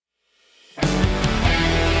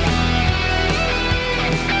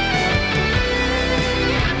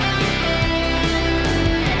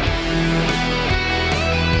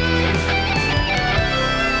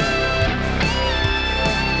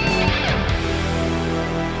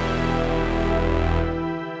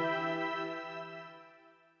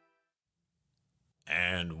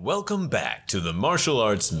welcome back to the Martial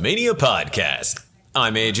Arts Mania Podcast.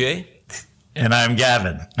 I'm AJ. And I'm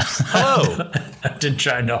Gavin. Hello. I've been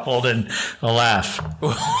trying to hold in a laugh.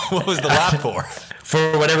 What was the laugh for?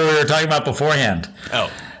 For whatever we were talking about beforehand.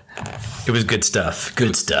 Oh. It was good stuff.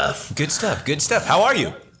 Good stuff. Good stuff. Good stuff. How are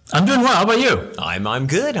you? I'm doing well. How about you? I'm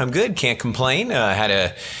good. I'm good. Can't complain. Had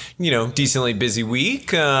a, decently busy week.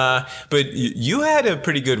 But you had a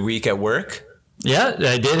pretty good week at work. Yeah,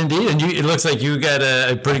 I did indeed. And it looks like you got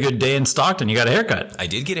a pretty good day in Stockton. You got a haircut. I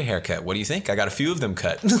did get a haircut. What do you think? I got a few of them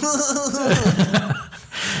cut. It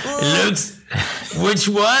looks... Which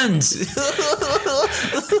ones?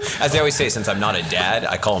 As I always say, since I'm not a dad,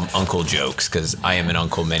 I call them uncle jokes because I am an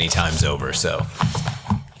uncle many times over. So...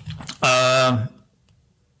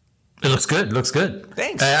 It looks good. It looks good.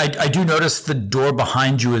 Thanks. I do notice the door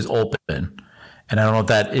behind you is open. And I don't know what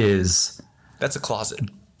that is. That's a closet.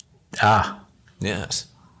 Ah. Yes.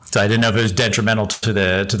 So I didn't know if it was detrimental to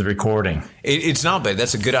the recording. It's not, but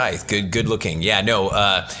that's a good eye. Good looking. Yeah, no.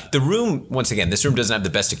 The room, once again, this room doesn't have the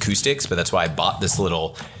best acoustics, but that's why I bought this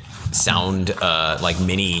little sound,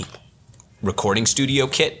 mini recording studio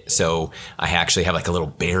kit. So I actually have like a little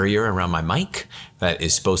barrier around my mic that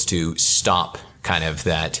is supposed to stop kind of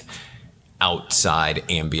that outside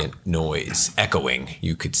ambient noise, echoing,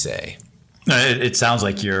 you could say. It sounds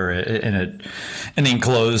like you're in an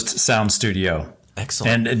enclosed sound studio.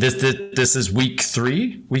 Excellent. And this is week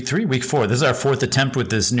 4. This is our fourth attempt with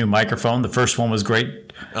this new microphone. The first one was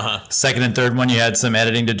great. Second and third one, you had some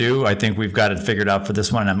editing to do. I think we've got it figured out for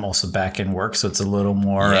this one. I'm also back in work, so it's a little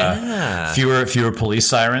more fewer police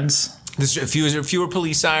sirens. There's fewer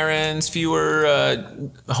police sirens, fewer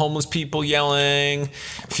homeless people yelling,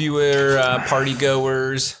 fewer party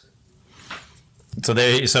goers.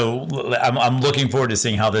 So I'm looking forward to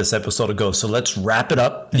seeing how this episode will go. So let's wrap it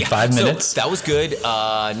up in 5 minutes. So that was good.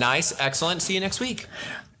 Nice. Excellent. See you next week.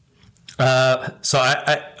 So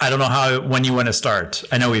I don't know when you want to start.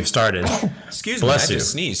 I know we've started. Excuse me. I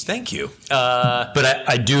just sneezed. Thank you. But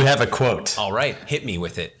I do have a quote. All right. Hit me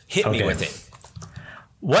with it. Me with it.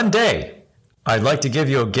 One day, I'd like to give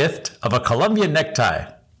you a gift of a Colombian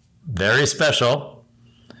necktie. Very special.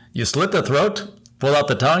 You slit the throat, pull out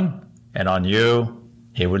the tongue, and on you,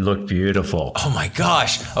 it would look beautiful. Oh my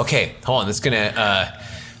gosh. Okay, hold on. That's gonna.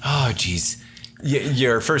 Oh geez.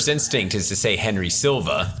 Your first instinct is to say Henry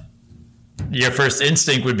Silva. Your first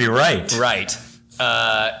instinct would be right. Right.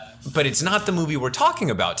 But it's not the movie we're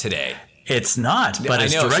talking about today. It's not, but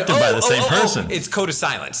it's directed by the same person. It's Code of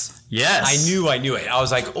Silence. Yes. I knew it. I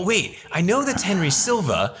was like, oh, wait, I know that's Henry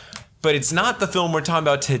Silva, but it's not the film we're talking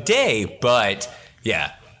about today. But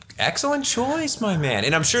yeah, excellent choice, my man.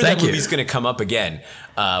 And I'm sure that movie's going to come up again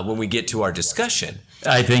when we get to our discussion.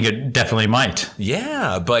 I think it definitely might.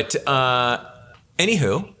 Yeah, but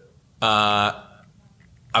anywho, I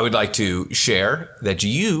would like to share that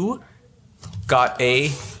you got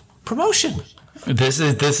a promotion. This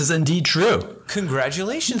is indeed true.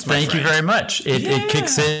 Congratulations, my friend. Thank you very much. It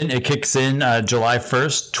kicks in July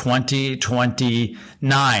 1st, 2022.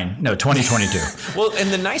 Well, and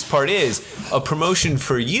the nice part is a promotion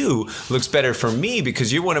for you looks better for me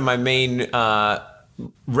because you're one of my main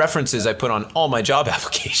references I put on all my job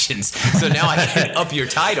applications. So now I can up your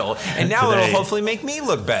title, and now it'll hopefully make me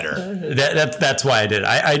look better. That's why I did.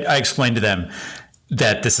 I explained to them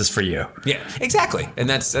that this is for you. Yeah, exactly. And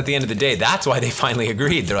that's, at the end of the day, that's why they finally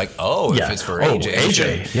agreed. They're like, if it's for AJ.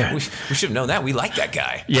 AJ, we should have known that. We like that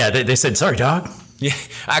guy. Yeah, they said, sorry, dog. Yeah,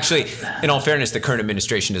 actually, in all fairness, the current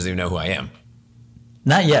administration doesn't even know who I am.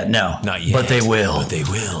 Not yet, no. Not yet. But they will. They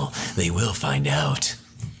will find out.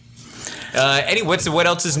 What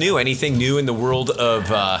else is new? Anything new in the world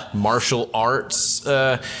of martial arts,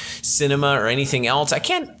 cinema, or anything else? I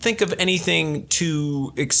can't think of anything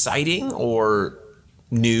too exciting or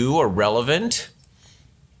new or relevant.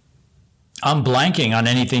 I'm blanking on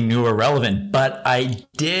anything new or relevant, but I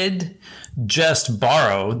did just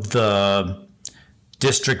borrow the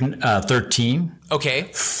District 13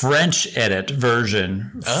 French edit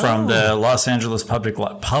version from the Los Angeles Public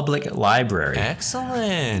Library.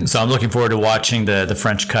 Excellent. So I'm looking forward to watching the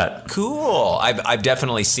French cut. Cool. I've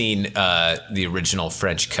definitely seen the original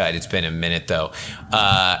French cut. It's been a minute though.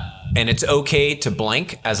 And it's okay to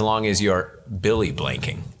blank as long as you're Billy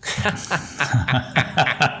blanking.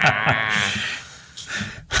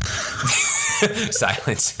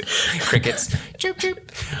 Silence. Crickets. Chirp,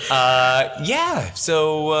 chirp.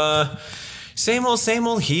 So same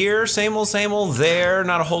old here, same old there.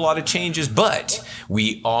 Not a whole lot of changes, but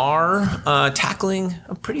we are tackling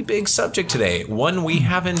a pretty big subject today. One we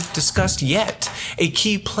haven't discussed yet. A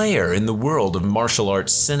key player in the world of martial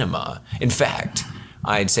arts cinema. In fact,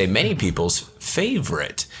 I'd say many people's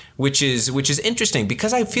favorite. which is interesting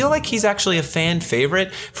because I feel like he's actually a fan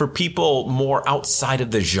favorite for people more outside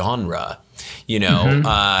of the genre, you know. And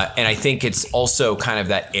I think it's also kind of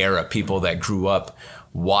that era, people that grew up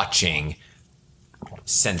watching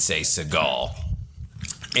Sensei Seagal.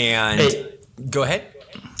 And go ahead.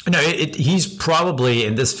 No, he's probably,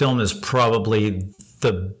 and this film is probably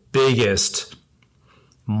the biggest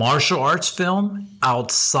martial arts film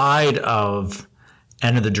outside of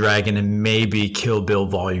Enter the Dragon and maybe Kill Bill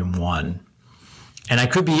Volume 1. And I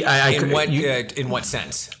could be... In what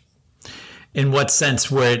sense? In what sense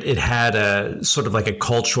where it had a sort of like a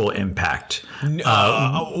cultural impact? What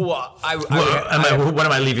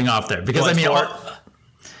am I leaving off there? Because I mean...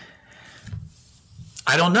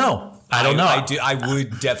 I don't know. I don't know. I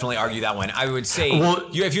would definitely argue that one. I would say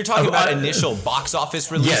if you're talking about initial box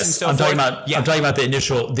office release and so forth. I'm talking about the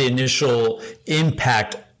initial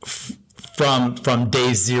impact from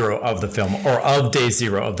day zero of the film or of day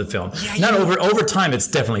zero of the film. Not over time, it's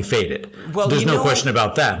definitely faded. Well, there's no question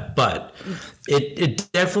about that. But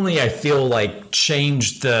it definitely, I feel like,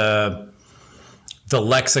 changed the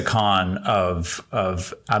lexicon of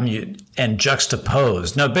and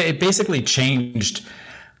juxtaposed. No, but it basically changed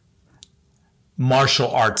martial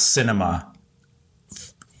arts cinema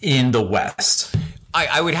in the West.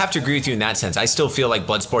 I would have to agree with you in that sense. I still feel like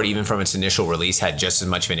Bloodsport, even from its initial release, had just as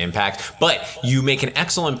much of an impact. But you make an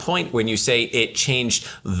excellent point when you say it changed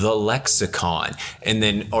the lexicon. And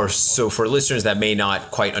then, so for listeners that may not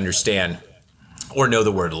quite understand or know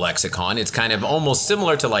the word lexicon, it's kind of almost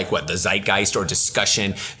similar to like the zeitgeist or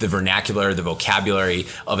discussion, the vernacular, the vocabulary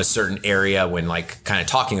of a certain area when like kind of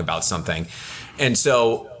talking about something. And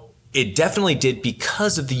so it definitely did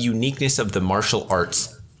because of the uniqueness of the martial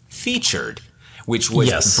arts featured, which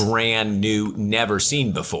was brand new, never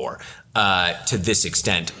seen before, to this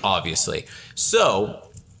extent, obviously. So,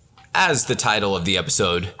 as the title of the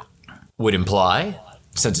episode would imply,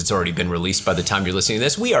 since it's already been released by the time you're listening to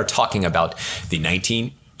this, we are talking about the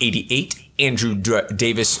 1988 Andrew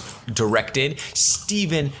Davis directed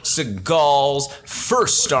Steven Seagal's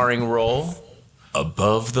first starring role,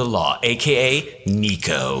 Above the Law, aka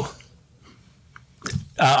Nico.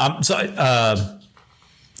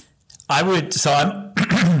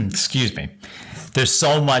 Excuse me. There's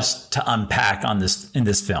so much to unpack in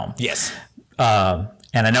this film. Yes. And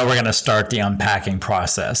I know we're going to start the unpacking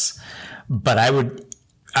process, but I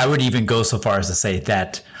would even go so far as to say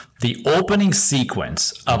that the opening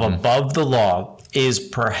sequence of Above the Law is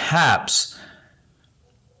perhaps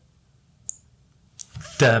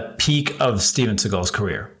the peak of Steven Seagal's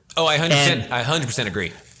career. Oh, I 100%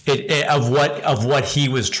 agree. Of what he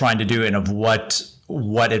was trying to do and of what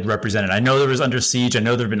it represented. I know there was Under Siege. I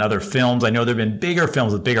know there have been other films. I know there have been bigger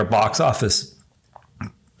films with bigger box office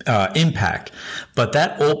impact. But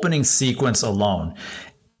that opening sequence alone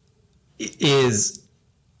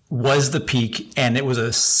was the peak, and it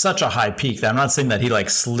was such a high peak that I'm not saying that he like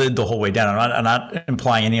slid the whole way down. I'm not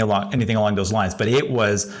implying anything along those lines, but it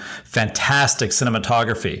was fantastic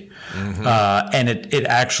cinematography. And it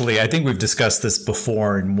actually, I think we've discussed this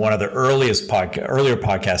before in one of the earlier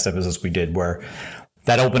podcast episodes we did, where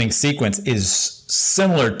that opening sequence is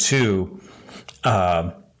similar to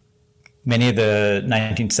many of the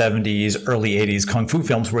 1970s, early 80s kung fu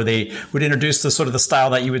films, where they would introduce the sort of the style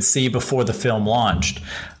that you would see before the film launched,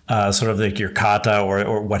 sort of like your kata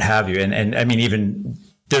or what have you. And I mean, even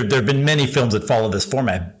there have been many films that follow this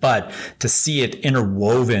format, but to see it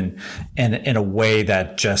interwoven in a way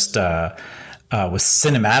that just was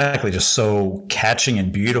cinematically just so catching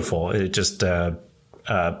and beautiful, it just, I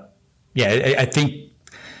think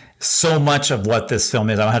so much of what this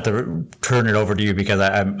film is, I'll have to turn it over to you because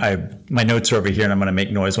my notes are over here and I'm going to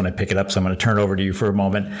make noise when I pick it up. So I'm going to turn it over to you for a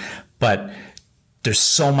moment. But there's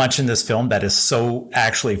so much in this film that is so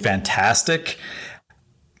actually fantastic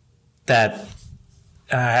that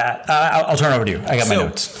I'll turn it over to you. I got my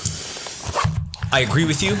notes. I agree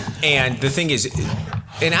with you. And the thing is,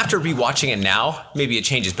 and after rewatching it now, maybe it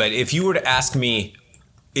changes. But if you were to ask me,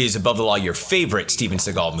 is Above the Law your favorite Steven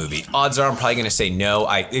Seagal movie? Odds are I'm probably going to say no,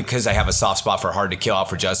 because I have a soft spot for Hard to Kill, Out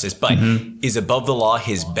for Justice. But is Above the Law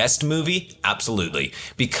his best movie? Absolutely.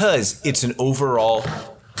 Because it's an overall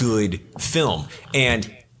good film.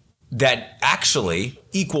 And that actually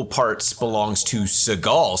equal parts belongs to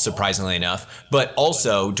Seagal, surprisingly enough, but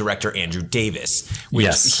also director Andrew Davis,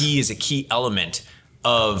 which he is a key element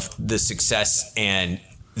of the success and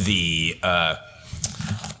the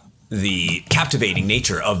captivating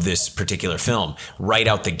nature of this particular film. Right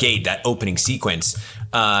out the gate, that opening sequence,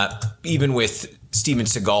 even with Steven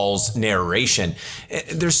Seagal's narration,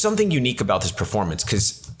 there's something unique about this performance,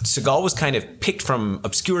 because Seagal was kind of picked from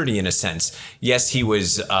obscurity in a sense. Yes, he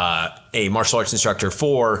was a martial arts instructor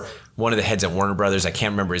for one of the heads at Warner Brothers. I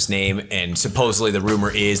can't remember his name. And supposedly the rumor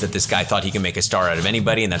is that this guy thought he could make a star out of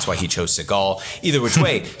anybody, and that's why he chose Seagal. Either which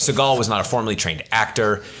way, Seagal was not a formally trained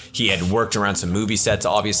actor. He had worked around some movie sets,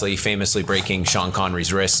 obviously, famously breaking Sean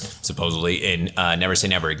Connery's wrist, supposedly, in Never Say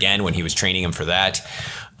Never Again when he was training him for that.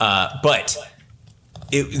 But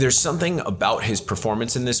there's something about his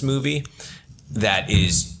performance in this movie that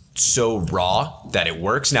is so raw that it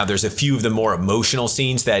works. Now, there's a few of the more emotional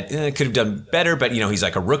scenes that could have done better, but he's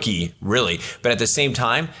like a rookie, really. But at the same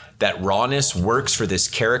time, that rawness works for this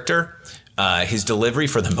character. His delivery,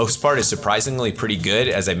 for the most part, is surprisingly pretty good.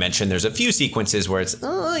 As I mentioned, there's a few sequences where it's,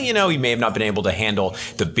 he may have not been able to handle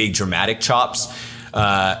the big dramatic chops.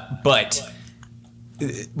 But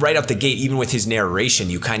right out the gate, even with his narration,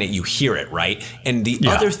 you hear it, right? And the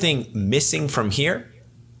other thing missing from here,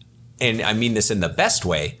 and I mean this in the best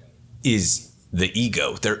way, is the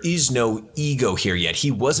ego. There is no ego here yet. He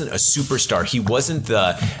wasn't a superstar. He wasn't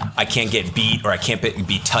the, I can't get beat or I can't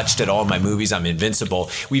be touched at all in my movies, I'm invincible.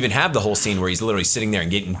 We even have the whole scene where he's literally sitting there and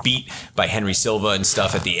getting beat by Henry Silva and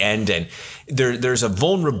stuff at the end. And there's a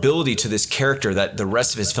vulnerability to this character that the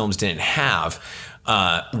rest of his films didn't have,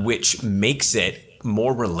 which makes it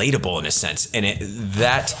more relatable in a sense, and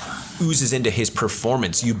that oozes into his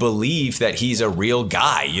performance. You believe that he's a real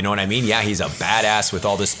guy, you know what I mean? Yeah, he's a badass with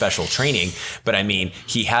all this special training, but I mean,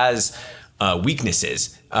 he has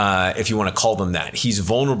weaknesses, if you want to call them that. He's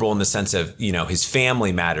vulnerable in the sense of, his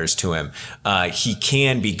family matters to him. He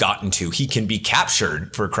can be gotten to. He can be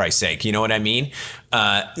captured, for Christ's sake. You know what I mean?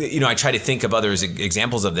 I try to think of other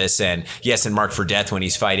examples of this. And yes, in Marked for Death, when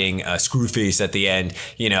he's fighting Screwface at the end,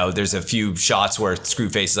 there's a few shots where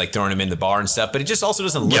Screwface is like throwing him in the bar and stuff, but it just also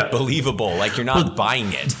doesn't look believable. Like you're not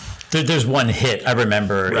buying it. There's one hit I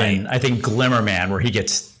remember in, I think, Glimmerman, where he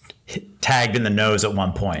gets tagged in the nose at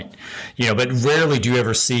one point, but rarely do you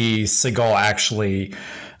ever see Seagal actually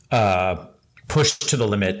pushed to the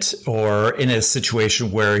limit or in a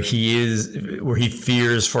situation where he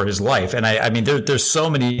fears for his life. And I mean, there's so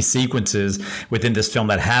many sequences within this film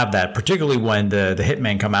that have that, particularly when the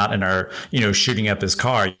hitmen come out and are, shooting up his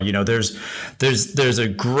car. There's a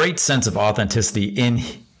great sense of authenticity in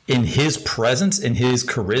his presence, in his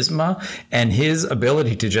charisma, and his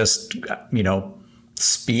ability to just,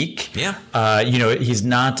 speak. He's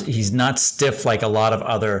not stiff like a lot of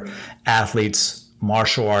other athletes,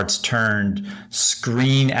 martial arts turned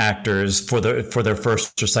screen actors for their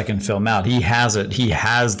first or second film out. He has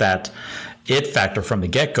that it factor from the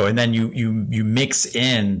get-go, and then you mix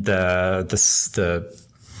in the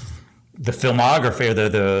filmography or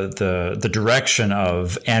the direction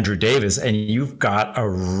of Andrew Davis, and you've got a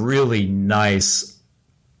really nice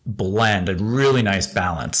blend, a really nice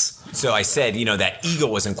balance. So I said, that ego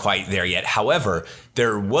wasn't quite there yet. However,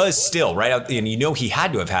 there was still right out, and he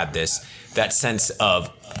had to have had that sense of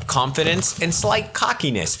confidence and slight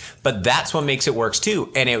cockiness, but that's what makes it works too.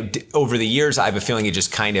 And over the years, I have a feeling it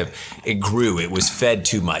grew. It was fed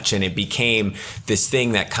too much, and it became this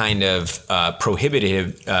thing that kind of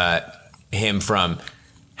prohibited him from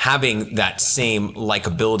having that same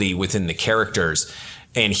likability within the characters.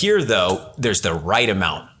 And here, though, there's the right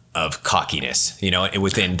amount of cockiness,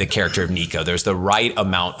 within the character of Nico. There's the right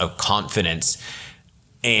amount of confidence,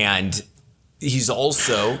 and he's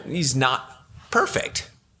not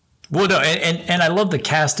perfect. Well, no, and I love the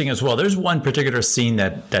casting as well. There's one particular scene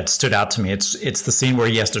that stood out to me. It's the scene where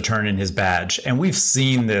he has to turn in his badge, and we've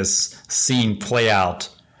seen this scene play out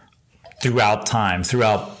throughout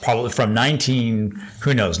probably from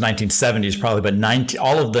 1970s probably, but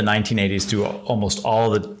all of the 1980s to almost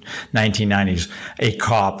all of the 1990s, a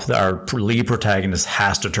cop, our lead protagonist,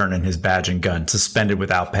 has to turn in his badge and gun, suspended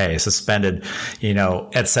without pay, suspended,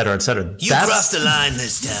 et cetera, et cetera. You crossed the line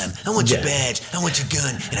this time. I want your badge, I want your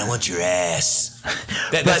gun, and I want your ass.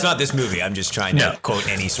 That's not this movie. I'm just trying to quote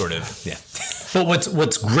any sort of, But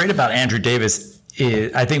what's great about Andrew Davis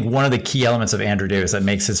is, I think, one of the key elements of Andrew Davis that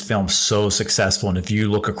makes his film so successful. And if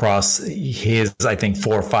you look across his, I think,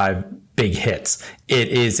 4 or 5 big hits, it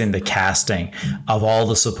is in the casting of all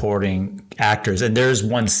the supporting actors. And there's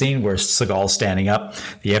one scene where Seagal's standing up,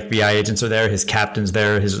 the FBI agents are there, his captain's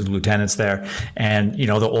there, his lieutenant's there. And,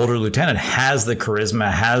 the older lieutenant has the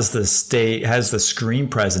charisma, has the screen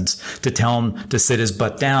presence to tell him to sit his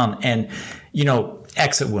butt down. And,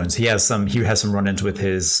 exit wounds. He has some run-ins with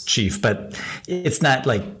his chief, but it's not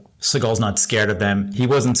like Seagal's not scared of them. He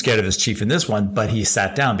wasn't scared of his chief in this one, but he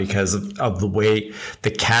sat down because of the way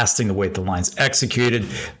the casting, the way the line's executed.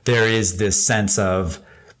 There is this sense of,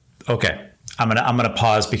 okay, I'm gonna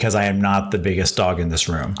pause because I am not the biggest dog in this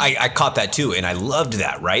room. I caught that too, and I loved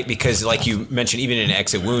that, right? Because like you mentioned, even in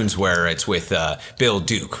Exit Wounds, where it's with Bill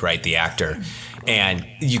Duke, right, the actor, and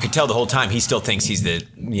you could tell the whole time he still thinks he's the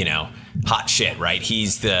hot shit, right?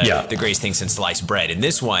 He's the greatest thing since sliced bread. In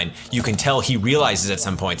this one, you can tell he realizes at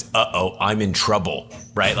some points, I'm in trouble,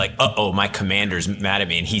 right? Like, my commander's mad at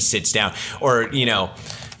me, and he sits down, or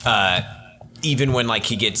even when like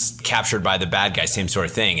he gets captured by the bad guy, same sort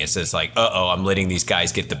of thing. It's just like, I'm letting these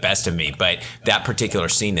guys get the best of me. But that particular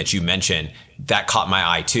scene that you mentioned, that caught my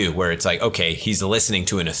eye too, where it's like, okay, he's listening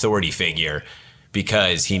to an authority figure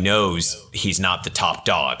because he knows he's not the top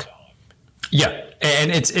dog. Yeah,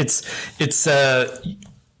 and it's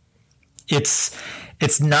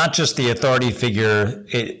not just the authority figure.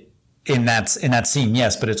 In that scene,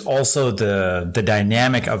 yes, but it's also the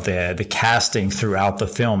dynamic of the casting throughout the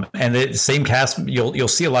film, and the same cast. You'll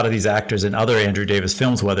see a lot of these actors in other Andrew Davis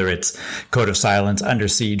films, whether it's Code of Silence, Under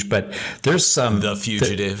Siege, but there's some The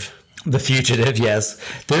Fugitive. The Fugitive, yes.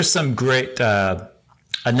 There's some great.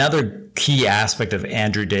 Another key aspect of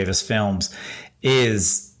Andrew Davis films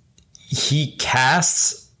is he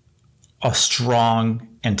casts a strong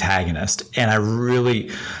antagonist, and I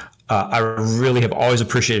really have always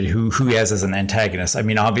appreciated who he has as an antagonist. I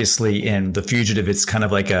mean, obviously in The Fugitive, it's kind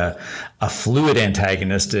of like a fluid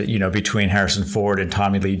antagonist, between Harrison Ford and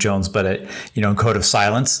Tommy Lee Jones. But in Code of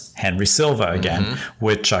Silence, Henry Silva again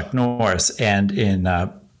with Chuck Norris, and in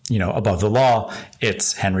Above the Law,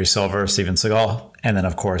 it's Henry Silva, Steven Seagal. And then,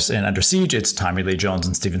 of course, in Under Siege, it's Tommy Lee Jones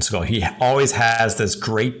and Steven Seagal. He always has this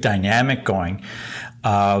great dynamic going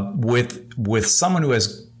with someone who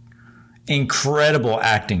has incredible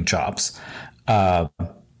acting chops.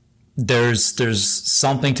 There's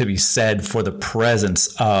something to be said for the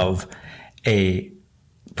presence of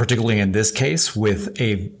particularly in this case, with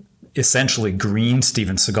a essentially green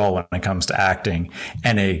Steven Seagal when it comes to acting,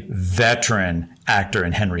 and a veteran actor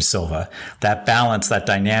in Henry Silva. That balance, that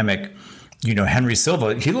dynamic. Henry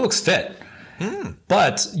Silva, he looks fit.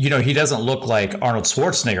 But he doesn't look like Arnold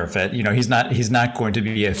Schwarzenegger fit. He's not going to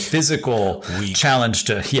be a physical challenge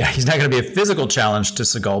to he's not going to be a physical challenge to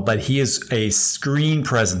Seagal, but he is a screen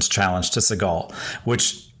presence challenge to Seagal,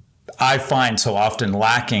 which I find so often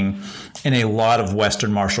lacking in a lot of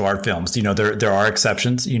Western martial art films. There are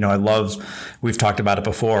exceptions. We've talked about it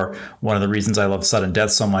before. One of the reasons I love Sudden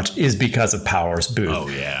Death so much is because of Powers Booth. Oh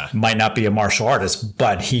yeah, might not be a martial artist,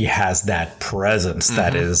 but he has that presence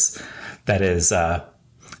that is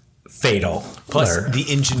fatal. Plus the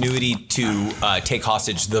ingenuity to take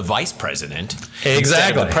hostage the vice president. Exactly.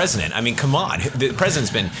 Instead of the president. I mean, come on. The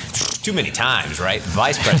president's been too many times, right? The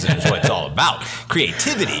vice president is what it's all about.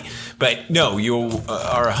 Creativity. But no, you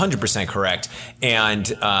are 100% correct.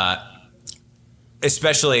 And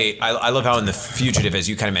especially, I love how in The Fugitive, as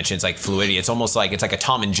you kind of mentioned, it's like fluidity. It's almost like it's like a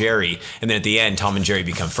Tom and Jerry. And then at the end, Tom and Jerry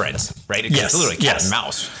become friends, right? It's literally cat and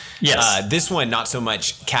mouse. Yes. This one, not so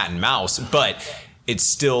much cat and mouse, but it's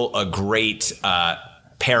still a great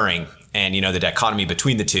pairing, and the dichotomy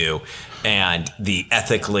between the two, and the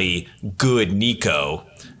ethically good Nico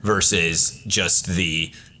versus just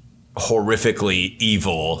the horrifically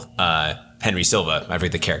evil Henry Silva. I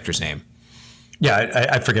forget the character's name. Yeah,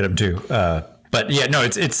 I forget him too. But yeah, no,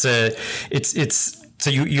 it's so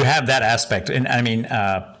you have that aspect, and I mean,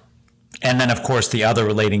 and then of course the other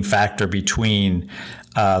relating factor between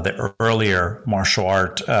the earlier martial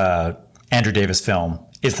art Andrew Davis film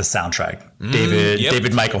is the soundtrack.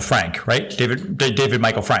 David Michael Frank, right? David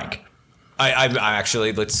Michael Frank. I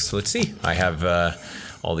actually let's see. I have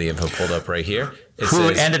all the info pulled up right here. Who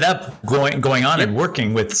ended up going on and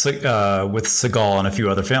working with Seagal on a few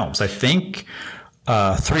other films. I think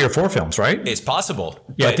 3 or 4 films, right? It's possible.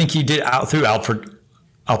 Yeah, I think he did out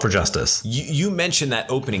for Justice. You mentioned that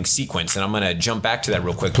opening sequence, and I'm going to jump back to that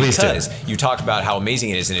real quick. Please because you talked about how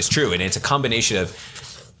amazing it is, and it's true, and it's a combination of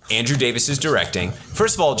Andrew Davis's directing.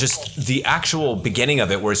 First of all, just the actual beginning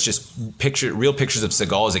of it, where it's just real pictures of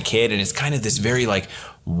Seagal as a kid, and it's kind of this very like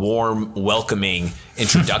warm, welcoming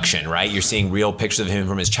introduction, right? You're seeing real pictures of him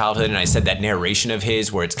from his childhood, and I said that narration of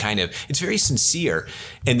his, where it's very sincere.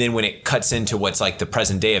 And then when it cuts into what's like the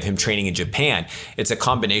present day of him training in Japan, it's a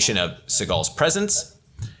combination of Seagal's presence,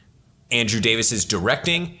 Andrew Davis's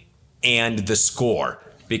directing, and the score.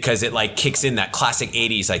 Because it like kicks in that classic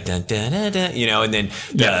 80s like dun, dun, dun, dun, and then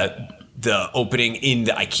the opening in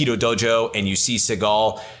the Aikido dojo, and you see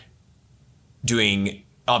Seagal doing,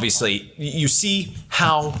 obviously you see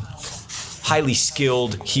how highly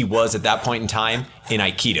skilled he was at that point in time in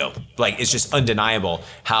Aikido. Like it's just undeniable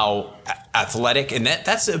how athletic, and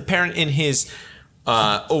that's apparent in his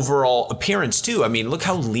overall appearance too. I mean, look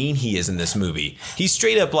how lean he is in this movie. He's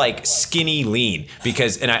straight up like skinny lean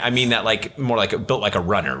because, and I mean that like more like built like a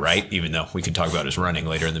runner, right? Even though we can talk about his running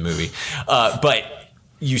later in the movie. But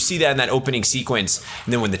you see that in that opening sequence,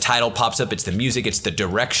 and then when the title pops up, it's the music, it's the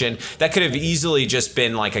direction. That could have easily just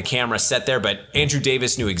been like a camera set there, but Andrew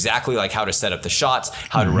Davis knew exactly like how to set up the shots,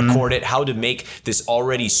 how to record it, how to make this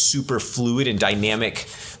already super fluid and dynamic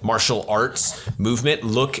martial arts movement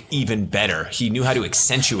look even better. He knew how to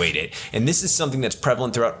accentuate it. And this is something that's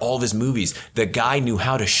prevalent throughout all of his movies. The guy knew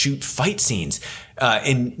how to shoot fight scenes.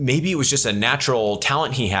 And maybe it was just a natural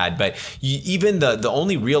talent he had, but even the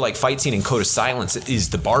only real like fight scene in Code of Silence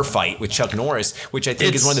is the bar fight with Chuck Norris, which I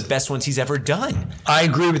think is one of the best ones he's ever done. I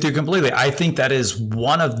agree with you completely. I think that is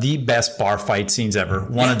one of the best bar fight scenes ever.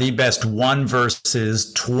 One of the best 1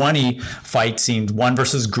 versus 20 fight scenes, 1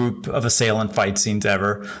 versus group of assailant fight scenes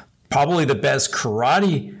ever. Probably the best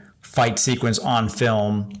karate fight sequence on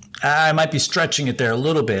film. I might be stretching it there a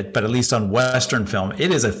little bit, but at least on Western film,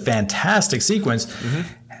 it is a fantastic sequence.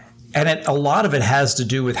 And a lot of it has to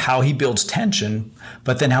do with how he builds tension,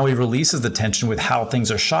 but then how he releases the tension with how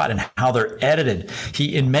things are shot and how they're edited.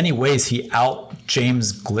 In many ways, he out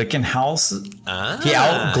James Glickenhaus. He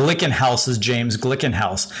out Glickenhauses James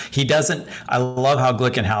Glickenhaus. He doesn't. I love how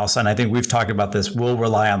Glickenhaus, and I think we've talked about this, will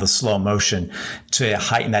rely on the slow motion to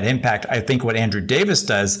heighten that impact. I think what Andrew Davis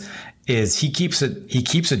does is he keeps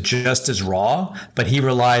it just as raw, but he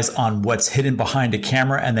relies on what's hidden behind a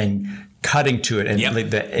camera and then cutting to it, and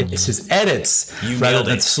it's his edits rather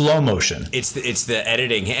than slow motion. It's the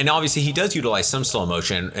editing, and obviously he does utilize some slow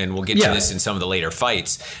motion, and we'll get to this in some of the later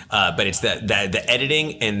fights. But it's the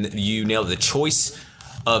editing, and you nailed the choice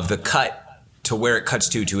of the cut to where it cuts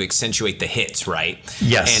to accentuate the hits, right?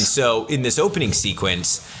 Yes. And so in this opening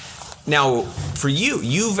sequence. Now, for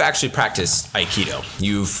you've actually practiced Aikido.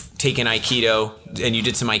 You've taken Aikido, and you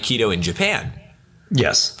did some Aikido in Japan.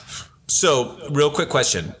 Yes. So, real quick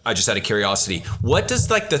question, just out of curiosity. What does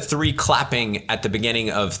like the 3 clapping at the beginning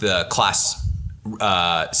of the class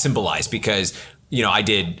symbolize? Because, I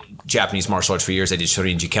did Japanese martial arts for years. I did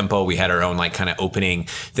Shorinji Kempo. We had our own like kind of opening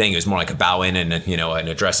thing. It was more like a bow in and an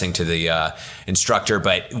addressing to the instructor.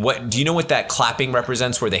 But do you know what that clapping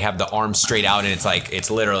represents? Where they have the arms straight out and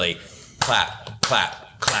it's literally clap,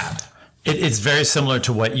 clap, clap. It's very similar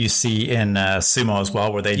to what you see in sumo as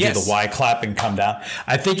well, where they do the Y clap and come down.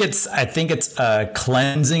 I think it's a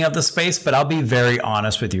cleansing of the space, but I'll be very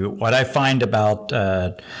honest with you. What I find about,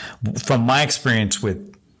 from my experience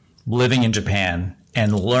with living in Japan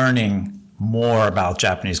and learning more about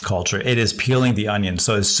Japanese culture, it is peeling the onion.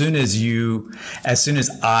 So as soon as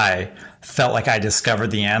I felt like I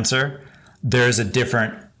discovered the answer, there's a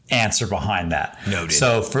different answer behind that. Noted.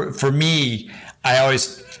 So for me, I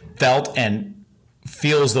always felt and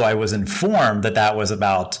feel as though I was informed that was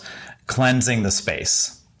about cleansing the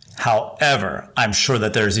space. However, I'm sure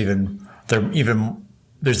that there's even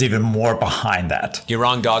more behind that. You're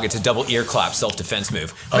wrong, dog. It's a double ear clap, self-defense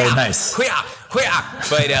move. Oh, nice. But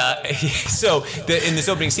so in this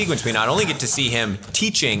opening sequence, we not only get to see him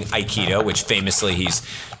teaching Aikido, which famously he's,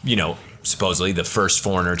 supposedly the first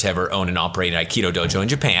foreigner to ever own and operate an Aikido dojo in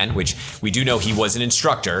Japan, which we do know he was an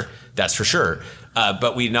instructor, that's for sure.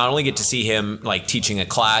 But we not only get to see him like teaching a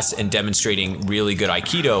class and demonstrating really good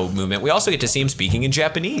Aikido movement, we also get to see him speaking in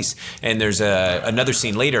Japanese. And there's another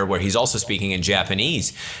scene later where he's also speaking in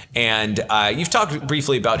Japanese. And you've talked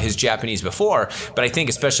briefly about his Japanese before, but I think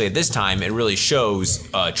especially at this time, it really shows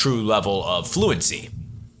a true level of fluency.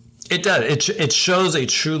 It does. It shows a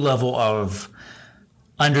true level of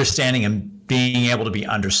understanding and being able to be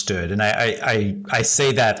understood. And I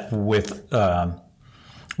say that with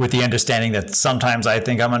the understanding that sometimes I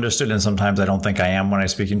think I'm understood and sometimes I don't think I am when I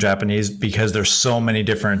speak in Japanese, because there's so many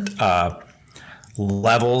different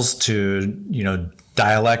levels to,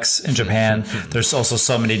 dialects in Japan. There's also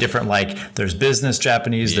so many different, there's business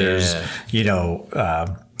Japanese, there's,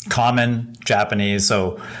 common Japanese.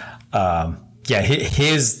 So,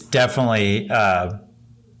 his definitely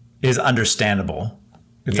is understandable.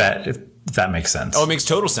 If that makes sense. Oh, it makes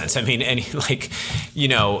total sense. I mean,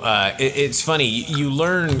 it's funny. You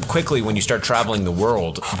learn quickly when you start traveling the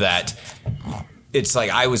world that it's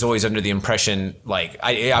like I was always under the impression,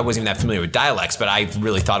 I wasn't even that familiar with dialects, but I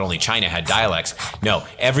really thought only China had dialects. No,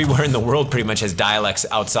 everywhere in the world pretty much has dialects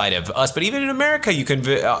outside of us. But even in America, you can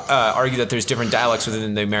argue that there's different dialects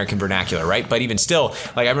within the American vernacular, right? But even still,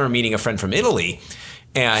 I remember meeting a friend from Italy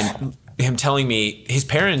and him telling me his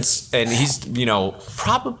parents, and he's,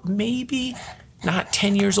 probably maybe not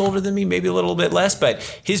 10 years older than me, maybe a little bit less, but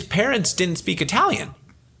his parents didn't speak Italian.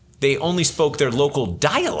 They only spoke their local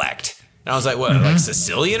dialect. And I was like, what, like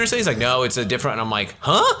Sicilian or something? He's like, no, it's a different. And I'm like,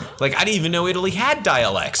 huh? Like, I didn't even know Italy had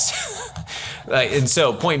dialects. And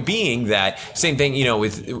so point being that same thing,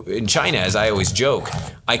 in China, as I always joke,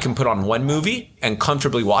 I can put on one movie and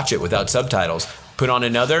comfortably watch it without subtitles. Put on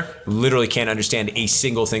another, literally can't understand a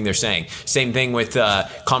single thing they're saying. Same thing with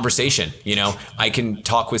conversation. I can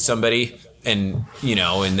talk with somebody and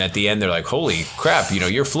at the end they're like, holy crap,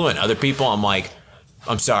 you're fluent. Other people, I'm like,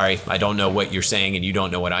 I'm sorry, I don't know what you're saying and you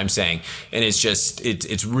don't know what I'm saying. And it's just,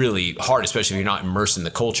 it's really hard, especially if you're not immersed in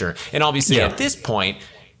the culture. And obviously at this point,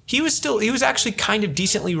 he was actually kind of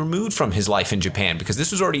decently removed from his life in Japan because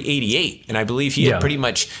this was already 88. And I believe he had pretty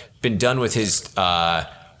much been done with his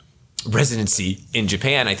residency in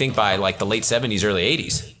Japan, I think by like the late 70s, early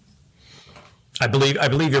 80s. I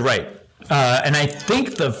believe you're right. And I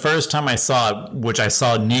think the first time I saw it, which I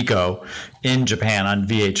saw Nico in Japan on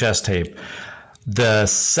VHS tape, the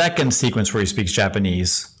second sequence where he speaks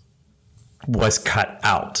Japanese was cut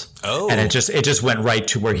out. Oh. And it just went right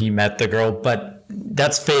to where he met the girl. But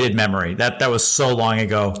that's faded memory. That was so long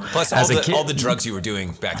ago. Plus all the drugs you were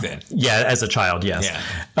doing back then. Yeah, as a child, yes.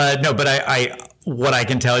 Yeah. No, but I what I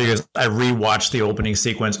can tell you is I rewatched the opening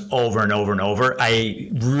sequence over and over and over. I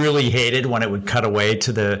really hated when it would cut away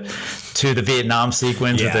to the Vietnam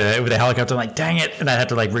sequence with the helicopter. I'm like, dang it. And I had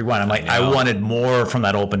to like rewind. I'm like, I wanted more from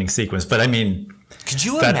that opening sequence. But I mean, could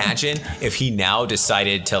you imagine if he now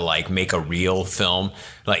decided to like make a real film?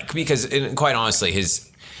 Like, because quite honestly, let's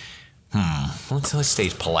stay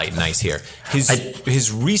polite and nice here.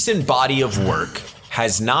 His recent body of work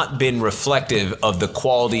has not been reflective of the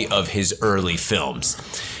quality of his early films.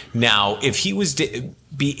 Now, if he was to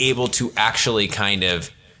be able to actually kind of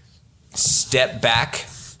step back,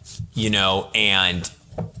 and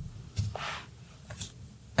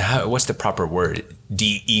what's the proper word?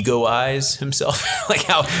 De-egoize himself? Like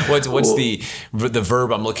what's the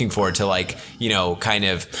verb I'm looking for to like, kind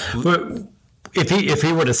of. If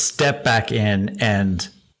he were to step back in and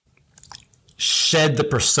shed the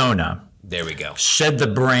persona. There we go. Shed the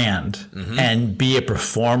brand and be a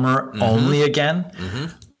performer only again.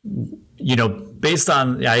 Based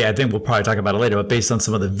on, I think we'll probably talk about it later, but based on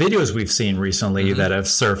some of the videos we've seen recently that have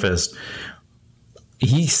surfaced,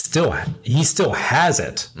 he still has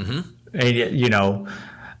it. And,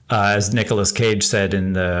 as Nicolas Cage said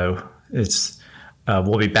we'll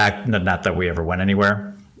be back. Not that we ever went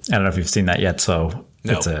anywhere. I don't know if you've seen that yet. So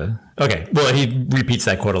no. Okay. Well, he repeats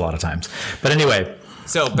that quote a lot of times, but anyway.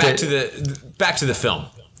 So back to the film,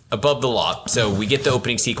 Above the Law. So we get the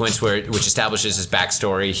opening sequence which establishes his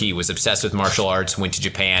backstory. He was obsessed with martial arts, went to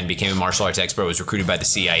Japan, became a martial arts expert, was recruited by the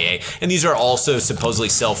CIA. And these are also supposedly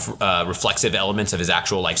self-reflexive elements of his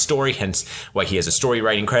actual life story, hence why he has a story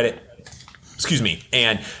writing credit. Excuse me.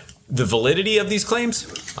 And the validity of these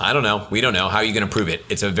claims, I don't know. We don't know. How are you going to prove it?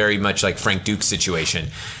 It's a very much like Frank Duke's situation.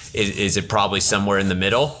 Is it probably somewhere in the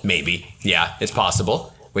middle? Maybe. Yeah, it's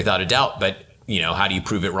possible, without a doubt. But how do you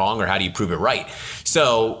prove it wrong or how do you prove it right?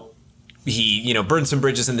 So he, burns some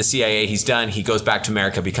bridges in the CIA. He's done. He goes back to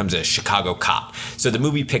America, becomes a Chicago cop. So the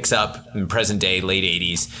movie picks up in present day, late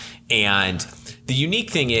 80s. And the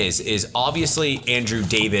unique thing is obviously Andrew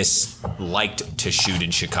Davis liked to shoot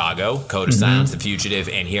in Chicago, Code of Silence, The Fugitive,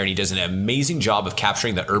 and here. And he does an amazing job of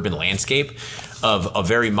capturing the urban landscape of a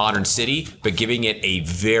very modern city, but giving it a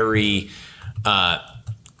very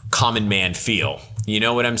common man feel. You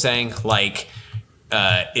know what I'm saying? Like,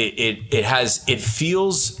 it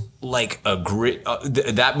feels like a grit.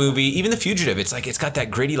 That movie, even The Fugitive, it's got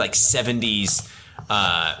that gritty like 70s,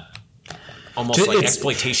 almost like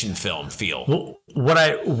exploitation film feel. What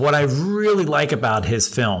I really like about his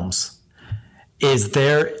films is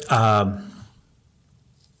the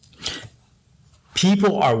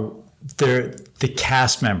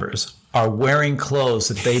cast members are wearing clothes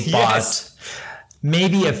that they bought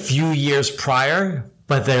maybe a few years prior,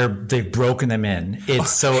 but they've broken them in.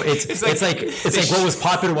 It's like what was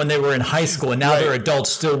popular when they were in high school, and now they're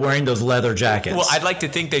adults still wearing those leather jackets. Well, I'd like to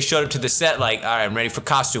think they showed up to the set like, all right, I'm ready for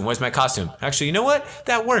costume. Where's my costume? Actually, you know what?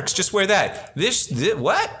 That works. Just wear that. This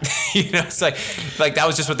what? It's like that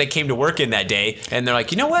was just what they came to work in that day, and they're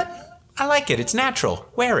like, you know what? I like it. It's natural.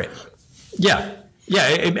 Wear it. Yeah. Yeah,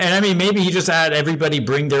 and I mean, maybe he just had everybody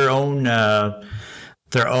bring their own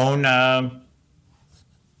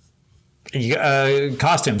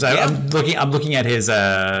costumes. Yeah. I'm looking at his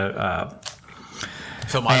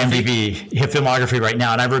filmography right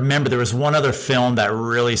now, and I remember there was one other film that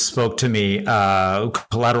really spoke to me,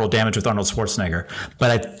 Collateral Damage with Arnold Schwarzenegger.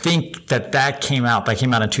 But I think that came out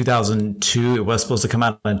in 2002. It was supposed to come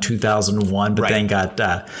out in 2001, but then got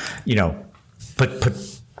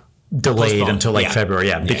delayed Postponed. until like Yeah. February.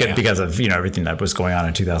 Yeah, Yeah, because of everything that was going on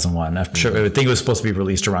in 2001. I'm sure, I think it was supposed to be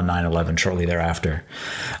released around 9/11, shortly thereafter.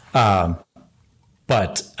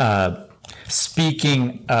 But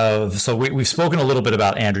speaking of, so we've spoken a little bit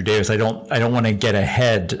about Andrew Davis. I don't want to get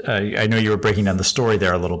ahead. I know you were breaking down the story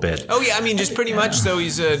there a little bit. Oh yeah, I mean, just pretty much. So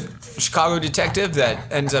he's a Chicago detective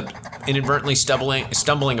that ends up inadvertently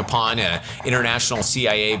stumbling upon a international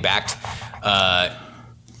CIA-backed,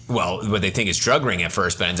 well, what they think is drug ring at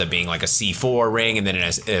first, but ends up being like a C4 ring, and then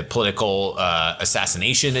a political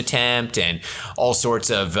assassination attempt, and all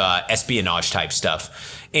sorts of espionage type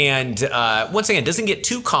stuff. And once again, it doesn't get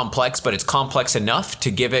too complex, but it's complex enough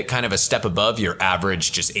to give it kind of a step above your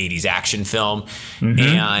average just 80s action film.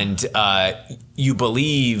 And you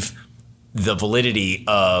believe the validity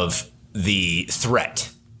of the threat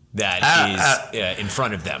that is in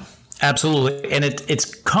front of them. Absolutely. And it's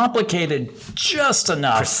complicated just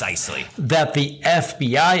enough Precisely. that the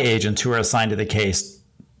FBI agents who are assigned to the case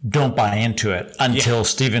don't buy into it until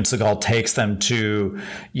Steven Seagal takes them to,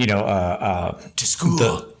 to school,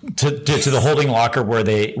 to the holding locker where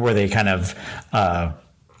they kind of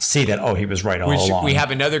see that, he was right all along. We have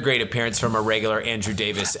another great appearance from a regular Andrew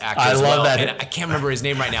Davis actor I as love well. that. And I can't remember his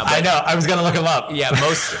name right now. But I know. I was going to look him up. Yeah,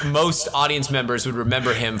 most audience members would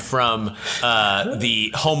remember him from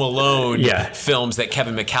the Home Alone films that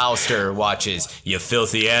Kevin McAllister watches. You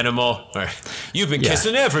filthy animal. Or, you've been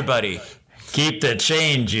kissing everybody. Keep the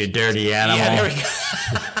change, you dirty animal. Yeah, there we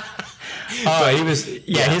go. He was,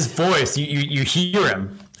 his voice, you hear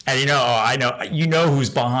him. And I know who's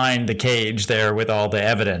behind the cage there with all the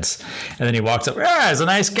evidence. And then he walks up, he's a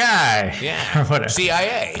nice guy. Yeah, or whatever.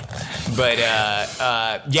 CIA. But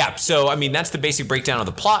so I mean that's the basic breakdown of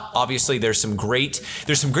the plot. Obviously there's some great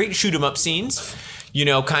shoot 'em up scenes.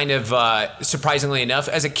 Surprisingly enough,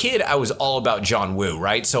 as a kid, I was all about John Woo,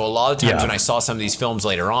 right? So a lot of times when I saw some of these films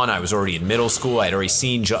later on, I was already in middle school. I'd already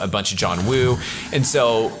seen a bunch of John Woo. And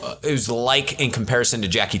so it was like, in comparison to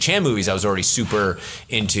Jackie Chan movies, I was already super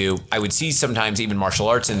into. I would see sometimes even martial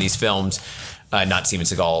arts in these films. Not Steven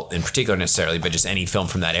Seagal in particular necessarily, but just any film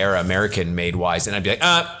from that era, American-made wise. And I'd be like,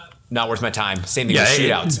 not worth my time. Same thing with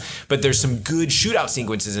shootouts. But there's some good shootout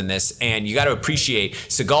sequences in this, and you got to appreciate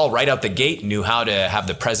Seagal right out the gate knew how to have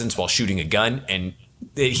the presence while shooting a gun, and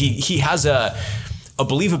he has a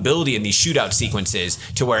believability in these shootout sequences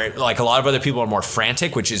to where like a lot of other people are more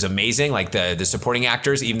frantic, which is amazing. Like the supporting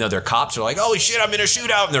actors, even though they're cops, are like, holy shit, I'm in a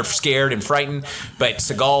shootout, and they're scared and frightened. But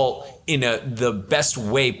Seagal, in the best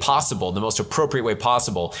way possible, the most appropriate way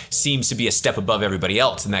possible, seems to be a step above everybody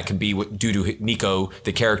else. And that can be due to Nico,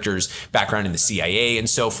 the character's background in the CIA and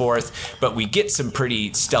so forth. But we get some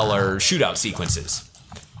pretty stellar shootout sequences.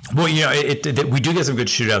 Well, we do get some good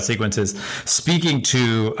shootout sequences. Speaking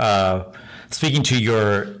to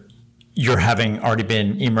your having already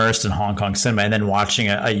been immersed in Hong Kong cinema and then watching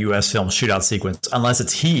a U.S. film shootout sequence, unless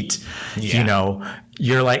it's Heat,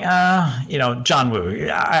 you're like, John Woo.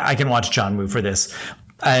 I can watch John Woo for this.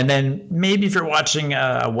 And then maybe if you're watching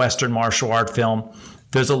a Western martial art film,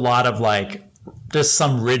 there's a lot of there's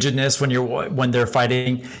some rigidness when they're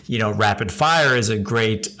fighting. Rapid fire is a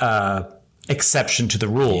great exception to the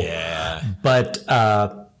rule. Yeah. But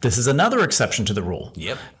this is another exception to the rule.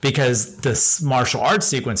 Yep. Because the martial arts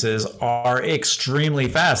sequences are extremely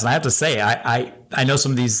fast. And I have to say, I know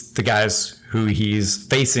some of the guys who he's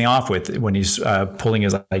facing off with when he's pulling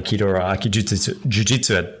his Aikido or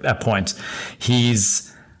Aikido at points. He's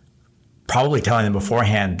probably telling them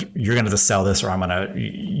beforehand, you're going to have to sell this or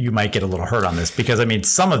you might get a little hurt on this, because I mean,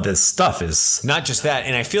 some of this stuff is not just that.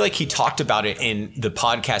 And I feel like he talked about it in the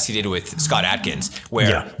podcast he did with Scott Adkins,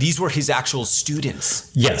 where these were his actual students.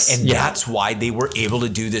 Yes. And that's why they were able to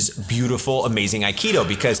do this beautiful, amazing Aikido,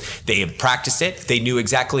 because they had practiced it. They knew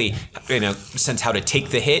exactly, in a sense, how to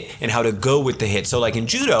take the hit and how to go with the hit. So like in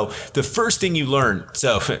judo, the first thing you learn,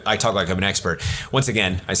 so I talk like I'm an expert. Once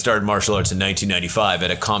again, I started martial arts in 1995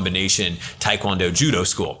 at a combination Taekwondo judo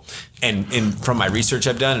school. And from my research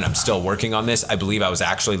I've done, and I'm still working on this, I believe I was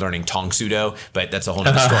actually learning Tong Sudo, but that's a whole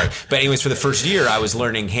nother story. But anyways, for the first year, I was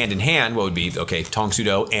learning hand in hand what would be, Tong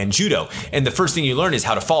Sudo and Judo. And the first thing you learn is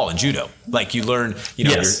how to fall in Judo. Like you learn,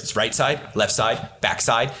 your right side, left side, back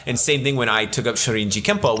side. And same thing when I took up Shorinji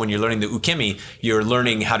Kempo, when you're learning the Ukemi, you're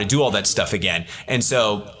learning how to do all that stuff again. And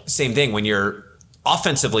so same thing when you're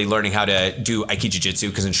offensively learning how to do Aikijujutsu,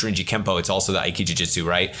 because in Shorinji Kempo, it's also the Aikijujutsu,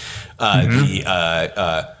 right?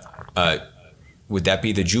 Would that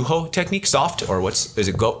be the Juho technique, soft, or is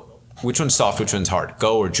it go? Which one's soft? Which one's hard?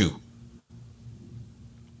 Go or Ju?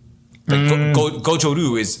 Like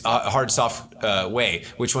Gojo-Ryu is a hard, soft way.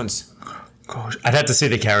 Which one's? Gosh, I'd have to see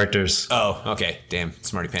the characters. Oh, okay. Damn,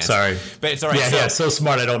 smarty pants. Sorry. But it's all right. Yeah, so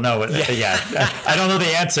smart I don't know it. Yeah. I don't know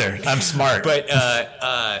the answer. I'm smart. But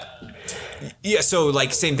yeah, so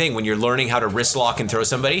like same thing when you're learning how to wrist lock and throw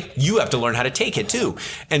somebody, you have to learn how to take it too.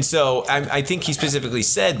 And so I think he specifically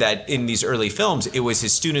said that in these early films, it was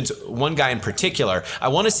his students, one guy in particular. I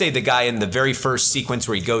want to say the guy in the very first sequence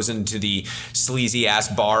where he goes into the sleazy ass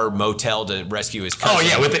bar motel to rescue his cousin. Oh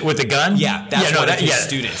yeah, with the gun? Yeah, that's one of his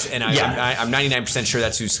students. And I'm 99% sure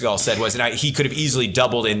that's who Seagal said was. And he could have easily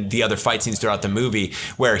doubled in the other fight scenes throughout the movie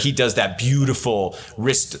where he does that beautiful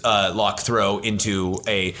wrist lock throw into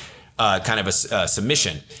a kind of a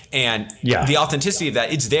submission. And the authenticity of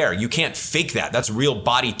that, it's there. You can't fake that. That's real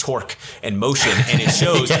body torque and motion. And it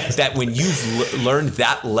shows that when you've learned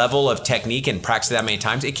that level of technique and practiced that many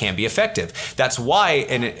times, it can be effective. That's why,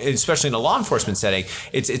 and especially in a law enforcement setting,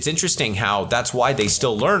 it's interesting how that's why they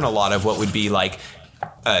still learn a lot of what would be like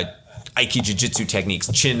Aiki Jiu-Jitsu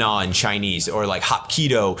techniques, Chin-Na in Chinese, or like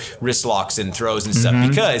Hapkido wrist locks and throws and stuff.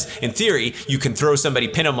 Because in theory, you can throw somebody,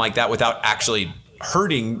 pin them like that without actually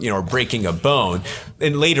hurting, or breaking a bone.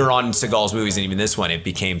 And later on in Seagal's movies, and even this one, it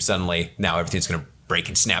became suddenly now everything's going to break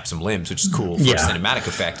and snap some limbs, which is cool for a cinematic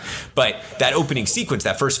effect. But that opening sequence,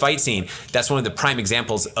 that first fight scene, that's one of the prime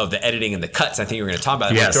examples of the editing and the cuts. I think you were going to talk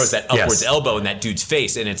about it. He throws that upwards elbow in that dude's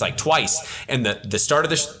face, and it's like twice. And the start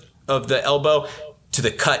of the elbow to the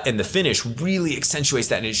cut and the finish really accentuates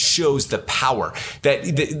that, and it shows the power that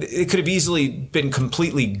it could have easily been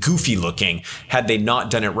completely goofy looking had they not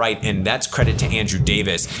done it right. And that's credit to Andrew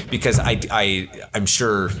Davis, because I'm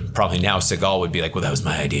sure probably now Seagal would be like, well, that was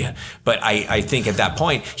my idea. But I think at that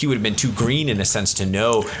point he would have been too green in a sense to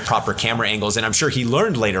know proper camera angles. And I'm sure he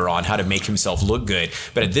learned later on how to make himself look good.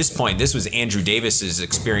 But at this point, this was Andrew Davis's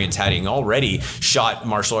experience, having already shot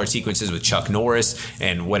martial arts sequences with Chuck Norris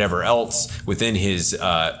and whatever else within his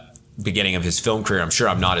beginning of his film career. I'm sure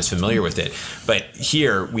I'm not as familiar with it, but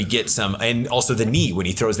here we get some, and also the knee, when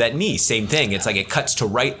he throws that knee, same thing. It's like it cuts to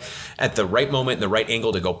right at the right moment, the right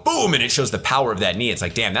angle to go boom, and it shows the power of that knee. It's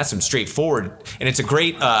like, damn, that's some straightforward, and it's a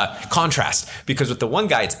great contrast, because with the one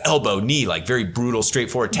guy, it's elbow, knee, like very brutal,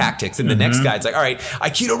 straightforward tactics, and the next guy, it's like, all right,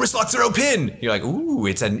 Aikido wrist lock throw pin. You're like, ooh,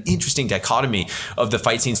 it's an interesting dichotomy of the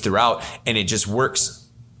fight scenes throughout, and it just works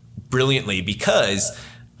brilliantly because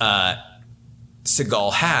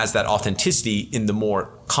Seagal has that authenticity in the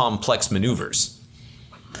more complex maneuvers.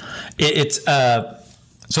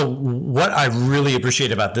 So what I really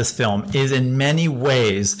appreciate about this film is, in many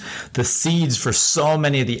ways, the seeds for so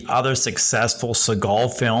many of the other successful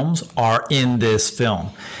Seagal films are in this film.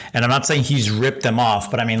 And I'm not saying he's ripped them off,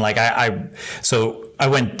 but I mean, like I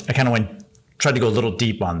tried to go a little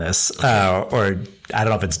deep on this, or I don't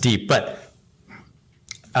know if it's deep, but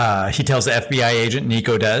he tells the FBI agent,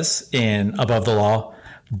 Nico does, in Above the Law,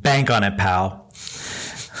 bank on it, pal.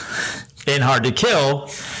 In Hard to Kill,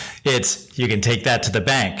 it's, you can take that to the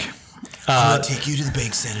bank. I'll take you to the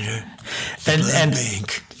bank, Senator. And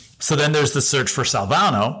bank. So then there's the search for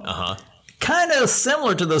Salvano. Kind of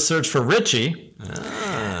similar to the search for Richie.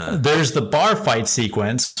 There's the bar fight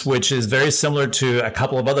sequence, which is very similar to a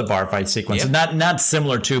couple of other bar fight sequences. Not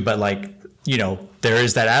similar to, but like, there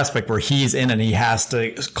is that aspect where he's in and he has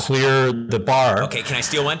to clear the bar. Okay, can I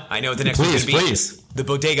steal one? I know the next one's going to be the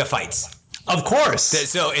bodega fights. Of course.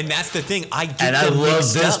 And that's the thing. I get them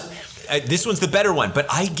mixed up. This one's the better one, but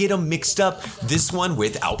I get them mixed up, this one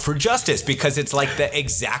with Out for Justice, because it's like the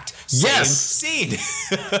exact same scene.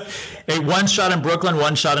 One shot in Brooklyn,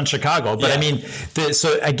 one shot in Chicago. But I mean,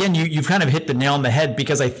 so again, you've kind of hit the nail on the head,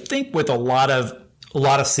 because I think with a lot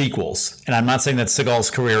of sequels, and I'm not saying that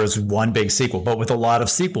Seagal's career is one big sequel, but with a lot of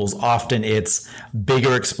sequels, often it's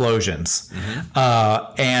bigger explosions.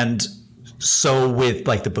 And so with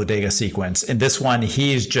like the bodega sequence, in this one,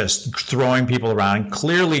 he's just throwing people around.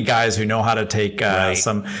 Clearly guys who know how to take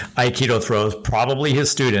some Aikido throws, probably his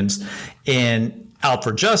students. In Out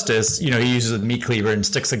for Justice, he uses a meat cleaver and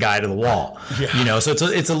sticks a guy to the wall. So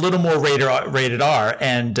it's a little more rated R,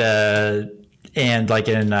 and like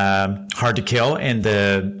in Hard to Kill, in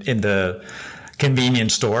the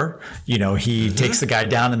convenience store, he takes the guy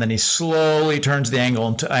down and then he slowly turns the ankle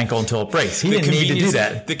until it breaks. He didn't need to do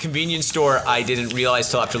that. The convenience store, I didn't realize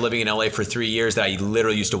till after living in LA for 3 years that I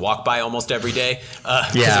literally used to walk by almost every day,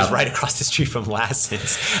 because it was right across the street from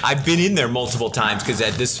Lassen's. I've been in there multiple times,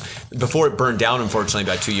 because before it burned down,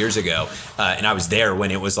 unfortunately, about 2 years ago, and I was there when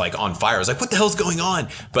it was like on fire. I was like, what the hell's going on?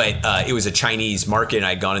 But it was a Chinese market, and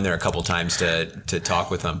I'd gone in there a couple times to talk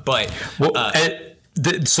with them. But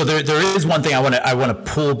so there is one thing I want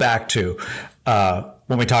to pull back to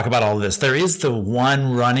when we talk about all of this. There is the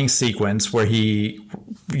one running sequence where he,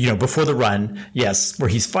 before the run, yes, where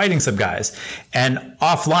he's fighting some guys. And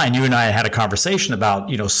offline, you and I had a conversation about,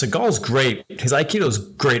 Seagal's great. His Aikido's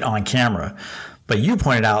great on camera. But you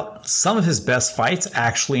pointed out some of his best fights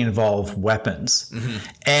actually involve weapons. Mm-hmm.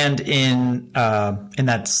 And in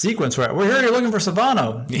that sequence where we're here, you're looking for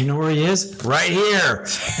Savano. You know where he is? Right here.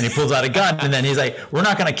 And he pulls out a gun, and then he's like, we're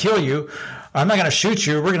not going to kill you. I'm not going to shoot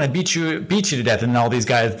you. We're going to beat you to death. And all these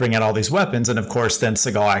guys bring out all these weapons. And of course, then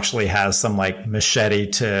Seagal actually has some like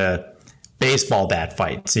machete to baseball bat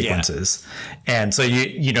fight sequences. Yeah. And so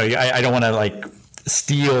I don't want to like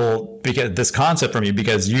steal this concept from you,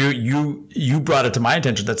 because you brought it to my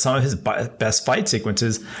attention that some of his best fight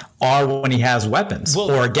sequences are when he has weapons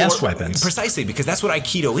or against weapons. Precisely, because that's what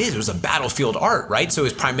Aikido is. It was a battlefield art, right? So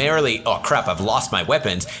it's primarily, oh crap, I've lost my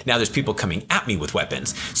weapons. Now there's people coming at me with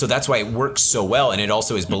weapons. So that's why it works so well, and it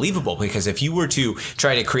also is believable, because if you were to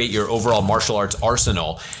try to create your overall martial arts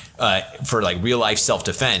arsenal for like real life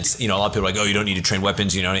self-defense, a lot of people are like, oh, you don't need to train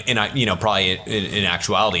weapons, and probably in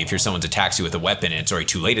actuality, if someone attacks you with a weapon and it's already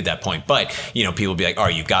too late at that point, but people will be like, oh,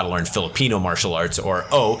 you've got to learn Filipino martial arts, or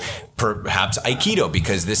perhaps Aikido,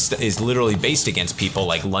 because this is literally based against people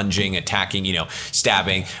like lunging, attacking,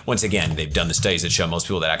 stabbing. Once again, they've done the studies that show most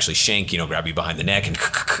people that actually shank, grab you behind the neck, and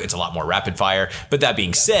it's a lot more rapid fire. But that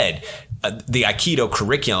being said, the Aikido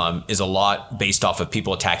curriculum is a lot based off of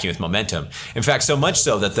people attacking with momentum. In fact, so much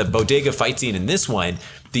so that the bodega fight scene in this one,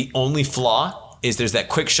 the only flaw is there's that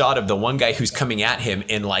quick shot of the one guy who's coming at him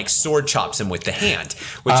and like sword chops him with the hand,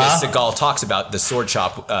 which as Seagal talks about the sword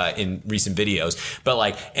chop in recent videos. But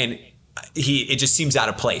it just seems out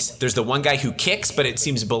of place. There's the one guy who kicks, but it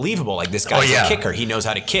seems believable. Like, this guy's a kicker. He knows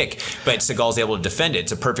how to kick, but Seagal's able to defend it.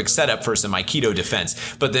 It's a perfect setup for some Aikido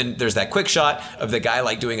defense. But then there's that quick shot of the guy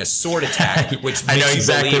like doing a sword attack, which I know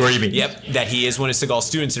exactly where you mean. Yep, that he is one of Seagal's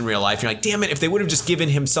students in real life. You're like, damn it! If they would have just given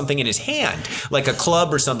him something in his hand, like a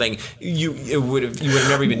club or something, you would have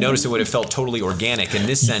never even noticed. It would have felt totally organic. In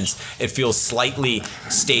this sense, it feels slightly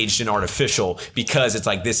staged and artificial, because it's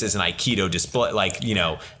like, this is an Aikido display,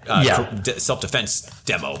 self-defense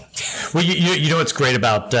demo. Well, you know what's great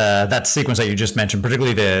about that sequence that you just mentioned,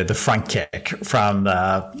 particularly the front kick from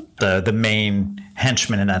the main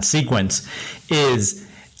henchman in that sequence, is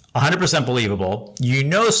 100% believable.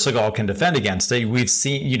 Seagal can defend against it. We've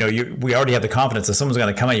seen, we already have the confidence that someone's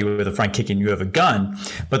going to come at you with a front kick and you have a gun.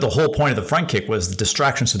 But the whole point of the front kick was the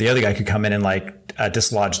distraction, so the other guy could come in and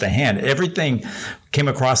dislodge the hand. Everything came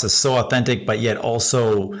across as so authentic, but yet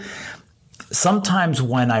also, sometimes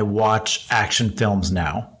when I watch action films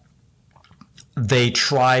now, they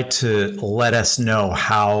try to let us know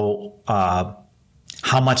how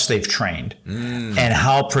much they've trained and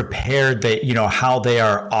how prepared how they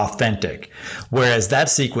are authentic. Whereas that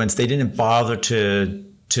sequence, they didn't bother to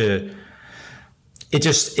it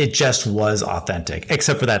just was authentic,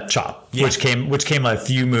 except for that chop, which came a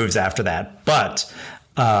few moves after that. But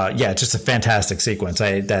just a fantastic sequence.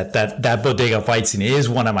 That bodega fight scene is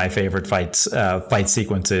one of my favorite fight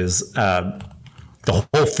sequences. The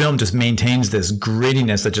whole film just maintains this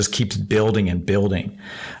grittiness that just keeps building and building.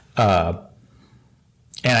 And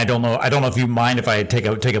I don't know if you mind if I take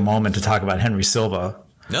a moment to talk about Henry Silva.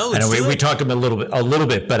 No, I know we talked to him a little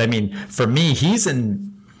bit, but I mean, for me,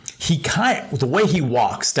 the way he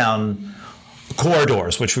walks down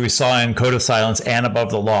corridors, which we saw in Code of Silence and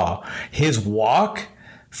Above the Law, his walk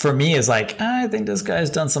for me is like, I think this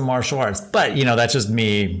guy's done some martial arts, but that's just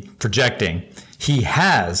me projecting. He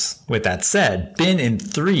has, with that said, been in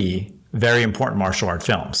 3 very important martial art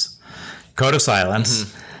films: Code of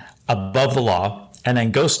Silence, Above the Law, and then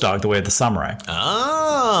Ghost Dog: The Way of the Samurai.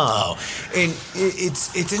 Oh, and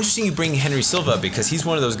it's interesting you bring Henry Silva, because he's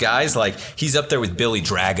one of those guys, like, he's up there with Billy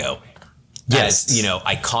Drago. Yes. As,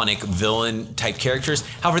 iconic villain type characters.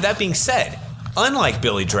 However, that being said, unlike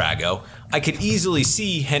Billy Drago, I could easily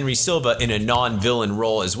see Henry Silva in a non-villain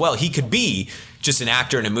role as well. He could be just an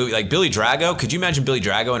actor in a movie. Like Billy Drago. Could you imagine Billy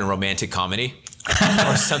Drago in a romantic comedy?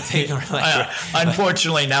 Or something? Or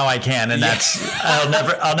unfortunately, now I can, and that's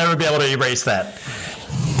I'll never be able to erase that.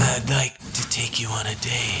 I'd like to take you on a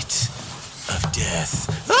date of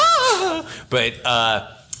death. Ah! But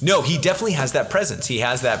no, he definitely has that presence. He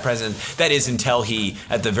has that presence. That is until he,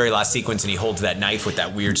 at the very last sequence, and he holds that knife with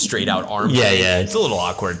that weird straight out arm. Yeah. It's a little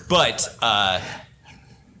awkward, but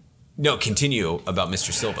no, continue about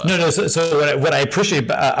Mr. Silva. No. So what I appreciate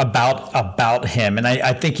about him, and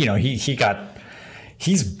I think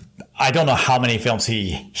I don't know how many films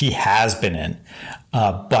he has been in,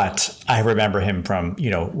 but I remember him from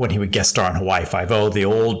when he would guest star on Hawaii Five-0, the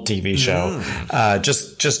old TV show.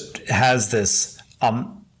 Just has this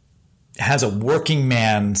has a working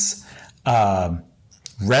man's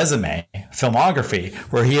resume, filmography,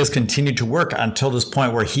 where he has continued to work until this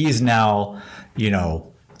point where he is now,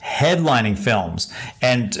 headlining films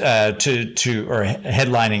and not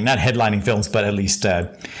headlining films, but at least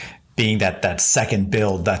being that second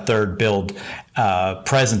build, that third build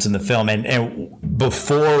presence in the film. And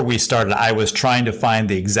before we started, I was trying to find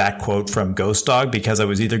the exact quote from Ghost Dog because I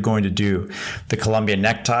was either going to do the Columbia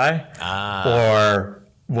necktie or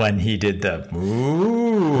when he did the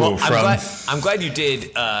I'm glad you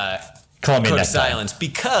did Columbia Code necktie. of Silence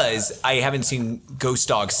because I haven't seen Ghost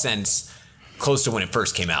Dog since close to when it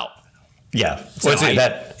first came out. Yeah, so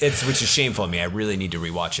which is shameful of me. I really need to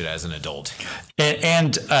rewatch it as an adult.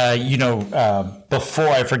 And before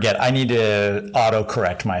I forget, I need to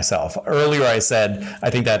auto-correct myself. Earlier I said I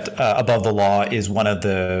think that Above the Law is one of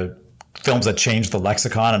the films that changed the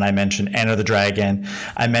lexicon, and I mentioned Enter the Dragon.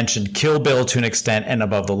 I mentioned Kill Bill to an extent and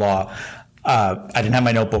Above the Law. I didn't have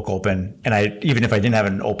my notebook open, and even if I didn't have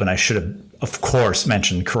it open, I should have, of course,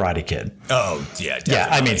 mentioned Karate Kid. Oh, yeah, definitely. Yeah,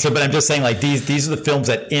 I mean, but I'm just saying, like, these are the films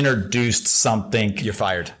that introduced something. You're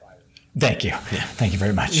fired. Thank you. Yeah. Thank you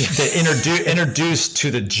very much. That introduced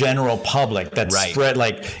to the general public that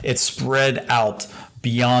spread out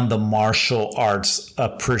beyond the martial arts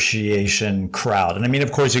appreciation crowd. And I mean,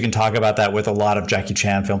 of course, you can talk about that with a lot of Jackie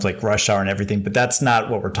Chan films like Rush Hour and everything, but that's not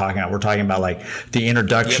what we're talking about. We're talking about like the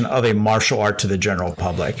introduction of a martial art to the general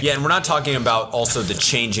public. Yeah, and we're not talking about also the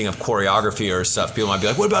changing of choreography or stuff. People might be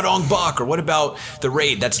like, what about Ong Bak or what about The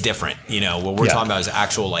Raid? That's different. What we're talking about is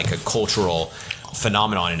actual like a cultural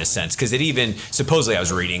phenomenon in a sense. Because it even, supposedly I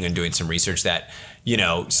was reading and doing some research that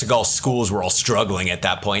Seagal's schools were all struggling at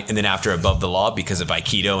that point. And then after Above the Law, because of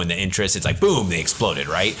Aikido and the interest, it's like, boom, they exploded,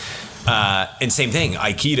 right? And same thing,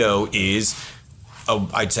 Aikido is,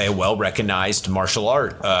 I'd say, a well-recognized martial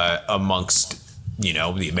art amongst,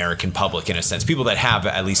 the American public in a sense. People that have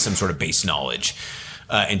at least some sort of base knowledge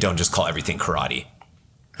and don't just call everything karate.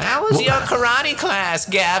 How was your karate class,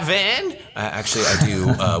 Gavin? Actually, I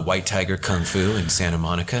do White Tiger Kung Fu in Santa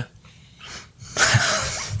Monica.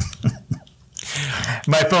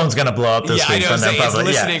 My phone's gonna blow up this week. Yeah, I know. He's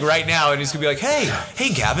listening right now, and he's gonna be like, "Hey,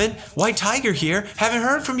 Gavin, White Tiger here. Haven't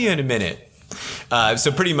heard from you in a minute."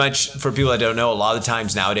 So pretty much, for people that don't know, a lot of the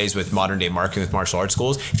times nowadays with modern day marketing with martial arts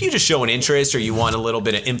schools, if you just show an interest or you want a little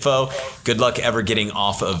bit of info, good luck ever getting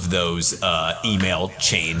off of those email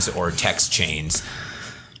chains or text chains.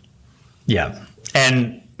 Yeah,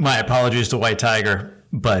 and my apologies to White Tiger,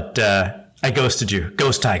 but I ghosted you.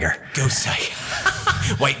 Ghost Tiger. Ghost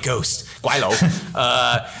Tiger. White Ghost. Guilo.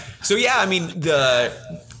 So yeah, I mean,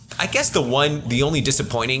 I guess the only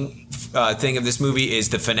disappointing thing of this movie is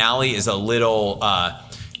the finale is a little, not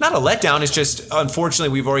a letdown. It's just, unfortunately,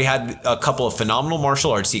 we've already had a couple of phenomenal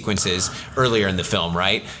martial arts sequences earlier in the film,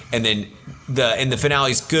 right? And then the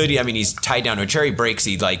finale's good. I mean, he's tied down to a chair. He breaks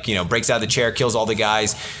out of the chair, kills all the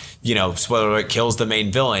guys. Spoiler alert, kills the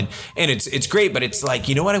main villain. And it's great, but it's like,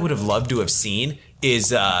 what I would have loved to have seen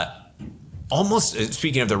is almost,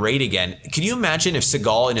 speaking of The Raid again, can you imagine if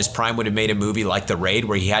Seagal in his prime would have made a movie like The Raid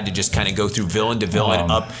where he had to just kind of go through villain to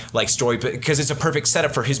villain up like story, because it's a perfect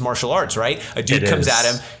setup for his martial arts, right? A dude comes at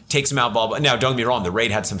him, takes him out, blah, blah. Now, don't get me wrong, The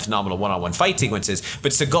Raid had some phenomenal one-on-one fight sequences,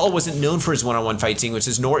 but Seagal wasn't known for his one-on-one fight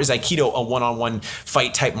sequences, nor is Aikido a one-on-one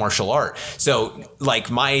fight type martial art. So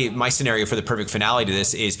like my scenario for the perfect finale to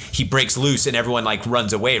this is he breaks loose and everyone like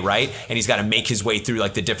runs away, right? And he's got to make his way through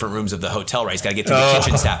like the different rooms of the hotel, right? He's got to get through the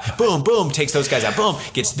kitchen staff. Boom, boom, takes those guys out. Boom,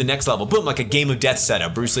 gets to the next level. Boom, like a Game of Death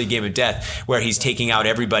setup, Bruce Lee Game of Death, where he's taking out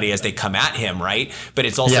everybody as they come at him, right? But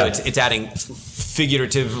it's also, it's adding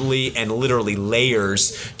figuratively and literally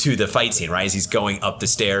layers to the fight scene, right? As he's going up the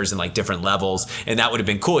stairs and like different levels. And that would have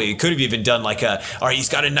been cool. He could have even done like all right, he's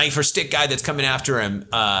got a knife or stick guy that's coming after him.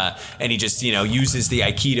 And he just, uses the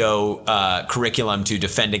Aikido curriculum to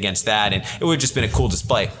defend against that. And it would have just been a cool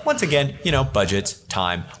display. Once again, budget,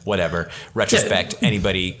 time, whatever. Retrospect,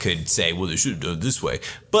 anybody could say, well, they should have done it this way.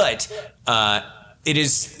 But it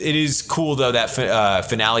is cool though, that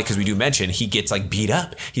finale, because we do mention he gets like beat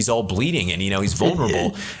up. He's all bleeding and he's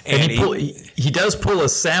vulnerable. And he does pull a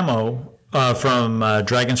Sammo from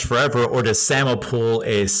Dragons Forever, or does Sammo pull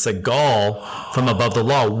a Seagal from Above the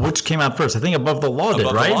Law? Which came out first? I think Above the Law did,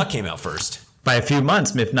 right? Above the Law came out first. By a few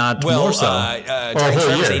months, if not more so. Dragons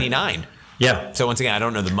Forever was 89. Yeah. So once again, I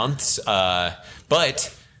don't know the months,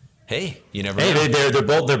 but hey, you never know. Hey,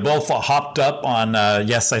 they're both hopped up on.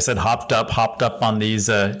 Yes, I said hopped up on these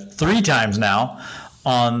 3 times now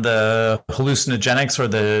on the hallucinogenics or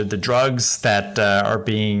the drugs that are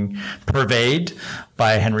being purveyed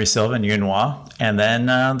by Henry Silva and Yuen Wah, and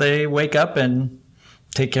then they wake up and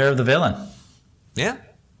take care of the villain. Yeah.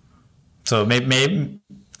 So maybe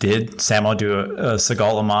did Sammo do a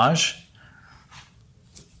Seagal homage?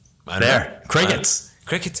 Crickets.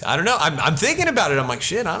 Crickets. I don't know. I'm thinking about it. I'm like,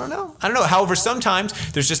 shit, I don't know. However,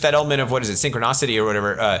 sometimes there's just that element of, what is it, synchronicity or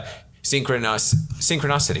whatever.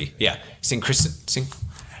 Synchronicity. Yeah. Synchronicity.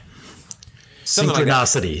 Like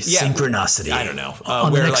yeah. Synchronicity. I don't know.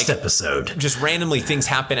 On the next episode. Just randomly things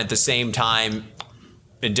happen at the same time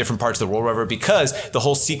in different parts of the world, whatever, because the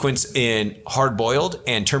whole sequence in Hard Boiled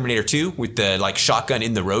and Terminator 2 with the like shotgun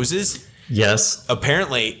in the roses. Yes.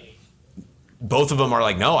 Apparently, both of them are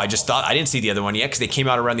like, no, I didn't see the other one yet because they came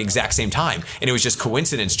out around the exact same time. And it was just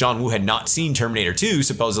coincidence. John Woo had not seen Terminator 2,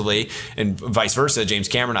 supposedly, and vice versa. James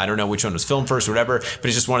Cameron, I don't know which one was filmed first or whatever, but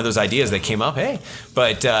it's just one of those ideas that came up. Hey,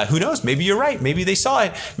 but who knows? Maybe you're right. Maybe they saw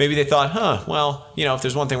it. Maybe they thought, well, if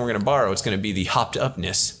there's one thing we're going to borrow, it's going to be the hopped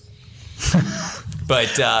upness.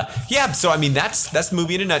 But yeah, so I mean that's the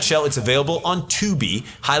movie in a nutshell. It's available on Tubi.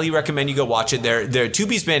 Highly recommend you go watch it. There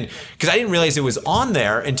Tubi's been, because I didn't realize it was on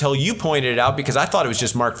there until you pointed it out, because I thought it was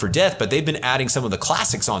just Marked for Death, but they've been adding some of the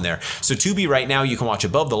classics on there. So Tubi right now, you can watch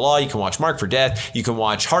Above the Law, you can watch Marked for Death, you can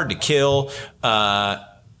watch Hard to Kill.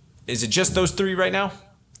 Is it just those three right now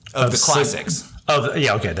of the classics?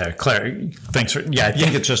 Yeah, okay, there. Claire, thanks for, I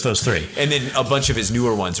think it's just those three. And then a bunch of his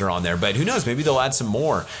newer ones are on there, but who knows? Maybe they'll add some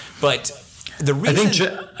more. But the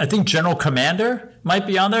reason I think General Commander might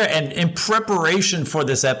be on there. And in preparation for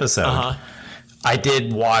this episode, I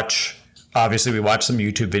did watch, obviously we watched some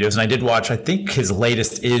YouTube videos, and I did watch, I think his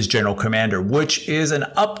latest is General Commander, which is an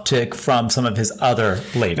uptick from some of his other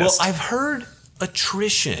latest. Well, I've heard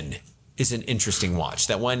Attrition is an interesting watch.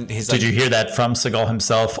 That one, did you hear that from Seagal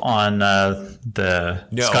himself on the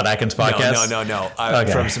Scott Adkins podcast? No.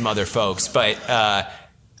 Okay. From some other folks, but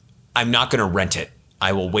I'm not going to rent it.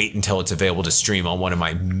 I will wait until it's available to stream on one of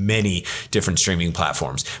my many different streaming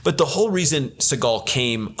platforms. But the whole reason Seagal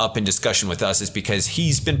came up in discussion with us is because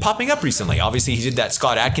he's been popping up recently. Obviously, he did that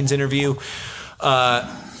Scott Adkins interview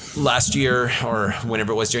last year or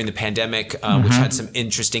whenever it was during the pandemic, which had some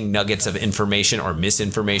interesting nuggets of information or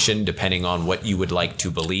misinformation, depending on what you would like to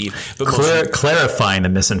believe. But clarifying the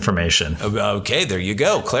misinformation. Okay, there you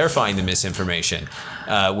go. Clarifying the misinformation.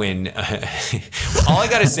 All I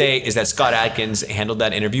got to say is that Scott Adkins handled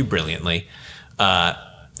that interview brilliantly.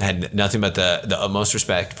 Had nothing but the utmost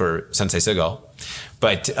respect for Sensei Seagal.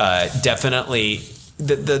 But definitely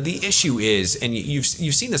the issue is, and you've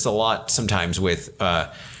seen this a lot sometimes with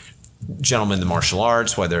gentlemen in the martial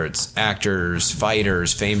arts, whether it's actors,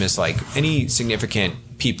 fighters, famous, like any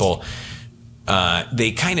significant people,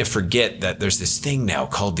 they kind of forget that there's this thing now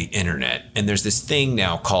called the internet, and there's this thing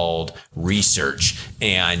now called research,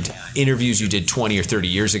 and interviews you did 20 or 30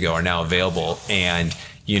 years ago are now available. And,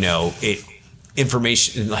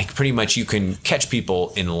 information, like pretty much you can catch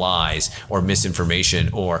people in lies or misinformation,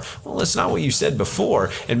 or, well, that's not what you said before.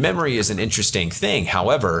 And memory is an interesting thing.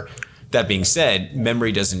 However, that being said,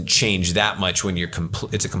 memory doesn't change that much when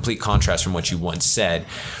it's a complete contrast from what you once said.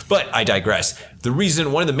 But I digress.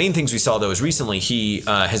 One of the main things we saw, though, is recently he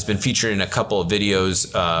has been featured in a couple of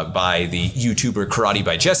videos by the YouTuber Karate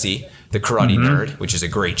by Jesse, the Karate Nerd, which is a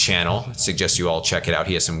great channel. I suggest you all check it out.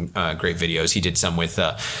 He has some great videos. He did some with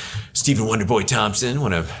Stephen Wonderboy Thompson,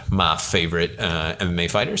 one of my favorite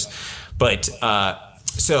MMA fighters. But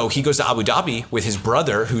so he goes to Abu Dhabi with his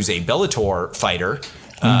brother, who's a Bellator fighter,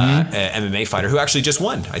 MMA fighter, who actually just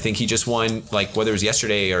won. I think he just won, like, whether it was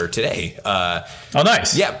yesterday or today. Oh,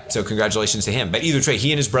 nice. Yeah, so congratulations to him. But either way,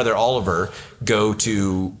 he and his brother Oliver go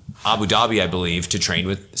to Abu Dhabi, I believe, to train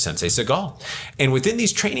with Sensei Seagal. And within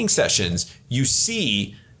these training sessions, you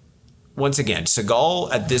see, once again,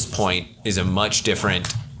 Seagal at this point is a much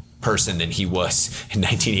different person than he was in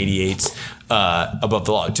 1988's Above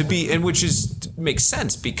the Law, which makes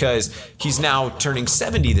sense because he's now turning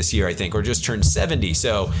 70 this year, I think, or just turned 70.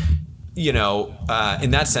 So, in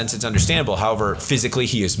that sense, it's understandable. However, physically,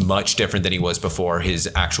 he is much different than he was before. His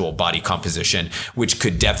actual body composition, which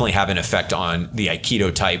could definitely have an effect on the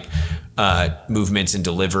Aikido type movements and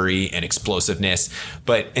delivery and explosiveness.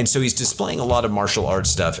 And so he's displaying a lot of martial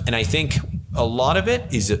arts stuff. And I think a lot of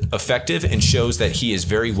it is effective and shows that he is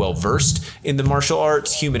very well versed in the martial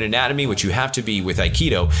arts, human anatomy, which you have to be with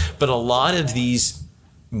Aikido. But a lot of these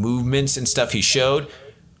movements and stuff he showed,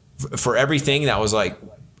 for everything that was like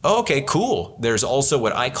Oh, okay, cool. There's also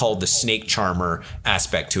what I call the snake charmer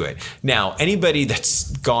aspect to it. Now, anybody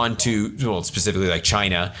that's gone to, well, specifically like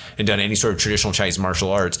China and done any sort of traditional Chinese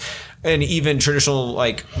martial arts, and even traditional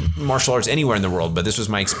like martial arts anywhere in the world, but this was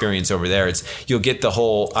my experience over there. It's you'll get the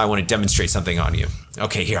whole, I want to demonstrate something on you.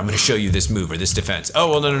 Okay, here, I'm going to show you this move or this defense. Oh,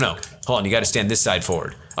 well, no. Hold on, you got to stand this side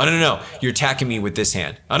forward. Oh, no. You're attacking me with this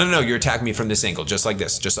hand. Oh, no. You're attacking me from this angle, just like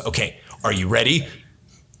this. Just, okay, are you ready?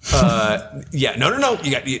 Yeah, no.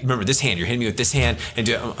 Remember this hand. You're hitting me with this hand, and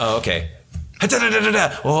okay.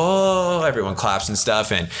 Oh, everyone claps and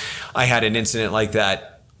stuff. And I had an incident like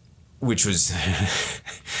that, which was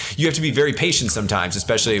you have to be very patient sometimes,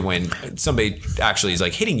 especially when somebody actually is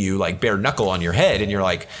like hitting you like bare knuckle on your head, and you're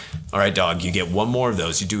like, all right, dog, you get one more of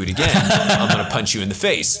those, you do it again, I'm gonna punch you in the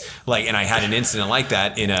face. Like, and I had an incident like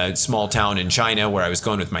that in a small town in China where I was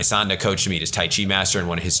going with my Sanda coach to meet his Tai Chi master and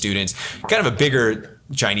one of his students, kind of a bigger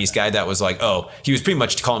Chinese guy that was like, oh, he was pretty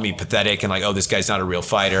much calling me pathetic and like, oh, this guy's not a real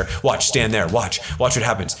fighter. Watch, stand there, watch what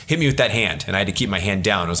happens. Hit me with that hand. And I had to keep my hand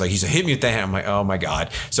down. I was like, he said, hit me with that hand. I'm like, oh my God.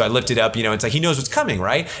 So I lifted up, it's like, he knows what's coming,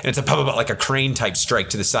 right? And it's like a crane type strike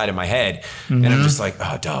to the side of my head. Mm-hmm. And I'm just like,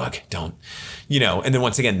 oh, dog, don't. And then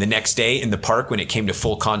once again, the next day in the park when it came to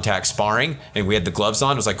full contact sparring and we had the gloves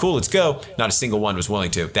on, I was like, cool, let's go. Not a single one was willing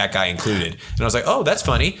to, that guy included. And I was like, oh, that's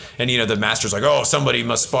funny. And, the master's like, oh, somebody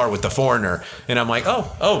must spar with the foreigner. And I'm like,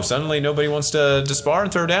 oh, suddenly nobody wants to spar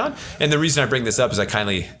and throw down. And the reason I bring this up is I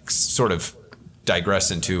kindly sort of digress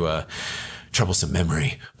into troublesome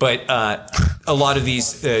memory. But a lot of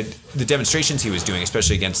these, the demonstrations he was doing,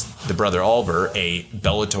 especially against the brother Alber, a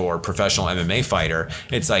Bellator professional MMA fighter,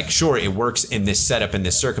 it's like, sure, it works in this setup, in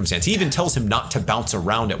this circumstance. He even tells him not to bounce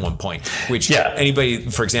around at one point, which anybody,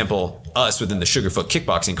 for example, us within the Sugarfoot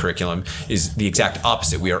kickboxing curriculum is the exact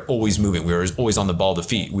opposite. We are always moving. We are always on the ball of the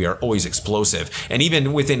feet. We are always explosive. And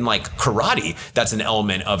even within like karate, that's an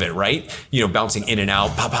element of it, right? Bouncing in and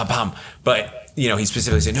out, pam, pam, pam. But he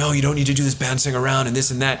specifically said, no, you don't need to do this bouncing around and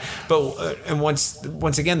this and that. But and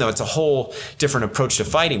once again, though, it's a whole different approach to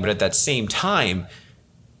fighting. But at that same time,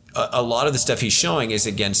 a lot of the stuff he's showing is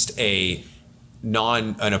against an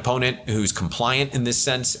opponent who's compliant in this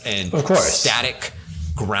sense and static,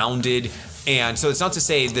 grounded. And so it's not to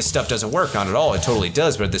say this stuff doesn't work, not at all. It totally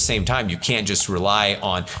does. But at the same time, you can't just rely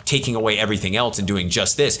on taking away everything else and doing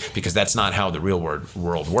just this, because that's not how the real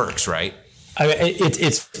world works, right? I mean,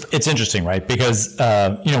 it's interesting, right? Because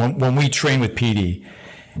when we train with PD,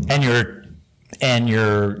 and you're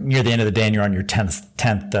near the end of the day, and you're on your 10th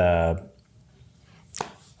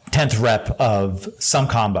rep of some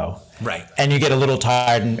combo, right? And you get a little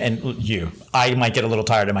tired, and I might get a little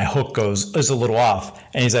tired, and my hook is a little off,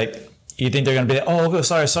 and he's like, you think they're going to be, oh,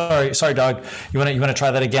 sorry, dog. You want to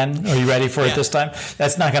try that again? Are you ready for it this time?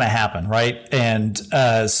 That's not going to happen, right? And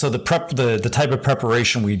so the type of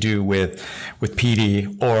preparation we do with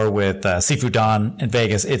PD or with Sifu Don in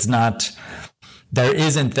Vegas, there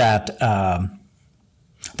isn't that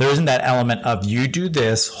element of you do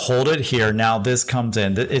this, hold it here, now this comes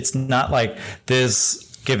in. It's not like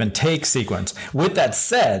this give and take sequence. With that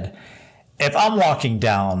said, if I'm walking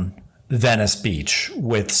down Venice Beach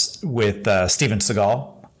with Steven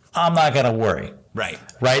Seagal, I'm not going to worry.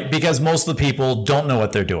 Right? Because most of the people don't know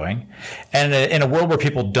what they're doing. And in a world where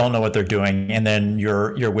people don't know what they're doing, and then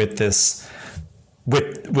you're with this,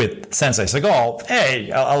 with Sensei Seagal,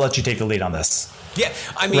 hey, I'll let you take the lead on this. Yeah,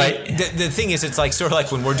 I mean, the thing is, it's like sort of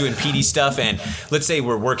like when we're doing PD stuff, and let's say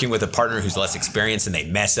we're working with a partner who's less experienced and they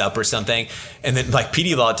mess up or something, and then like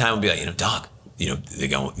PD a lot of time will be like, dog, you think they're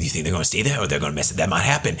going to stay there, or they're going to mess it? That might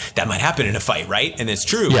happen in a fight, right? And it's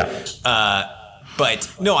true. Yeah.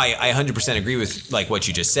 But no, I 100% agree with like what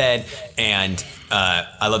you just said, and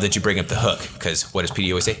I love that you bring up the hook, because what does PD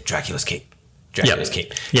always say? Dracula's cape.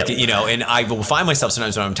 Cape. Yep. And I will find myself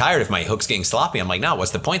sometimes when I'm tired, if my hook's getting sloppy, I'm like, no,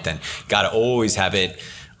 what's the point then? Got to always have it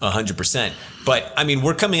 100%. But I mean,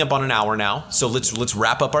 we're coming up on an hour now, so let's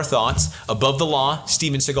wrap up our thoughts. Above the Law,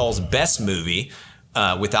 Steven Seagal's best movie.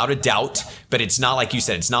 Without a doubt, but it's not like you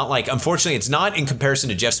said. It's not like, unfortunately, it's not in comparison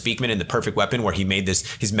to Jeff Speakman in The Perfect Weapon, where he made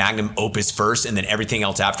his magnum opus first and then everything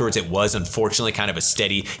else afterwards. It was unfortunately kind of a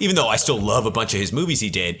steady, even though I still love a bunch of his movies he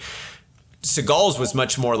did. Seagal's was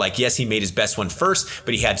much more like, yes, he made his best one first,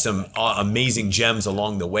 but he had some amazing gems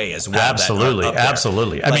along the way as well.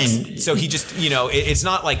 Absolutely. I mean, so he just, it's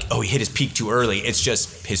not like, oh, he hit his peak too early. It's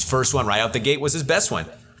just his first one right out the gate was his best one.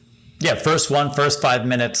 Yeah, first 5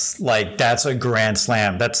 minutes, like that's a grand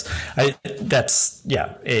slam. It's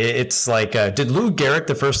like, did Lou Gehrig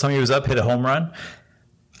the first time he was up hit a home run?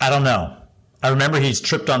 I don't know. I remember he's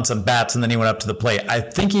tripped on some bats and then he went up to the plate. I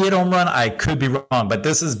think he hit a home run. I could be wrong, but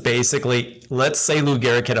this is basically, let's say Lou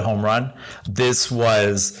Gehrig hit a home run. This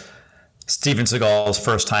was Steven Seagal's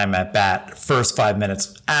first time at bat, first 5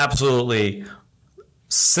 minutes. Absolutely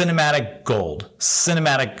cinematic gold.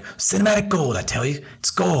 Cinematic gold, I tell you.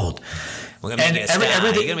 It's gold. We're gonna be a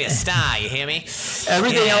star. You're gonna be a star. You hear me?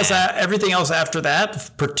 Everything else after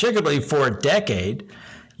that, particularly for a decade,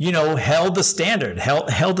 held the standard.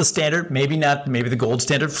 Held the standard. Maybe not. Maybe the gold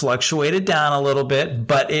standard fluctuated down a little bit,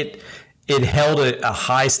 but it held a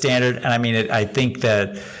high standard. And I mean, I think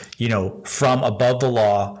that from Above the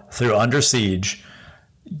Law through Under Siege,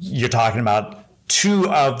 you're talking about two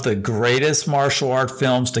of the greatest martial art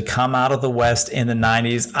films to come out of the West in the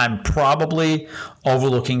 90s. I'm probably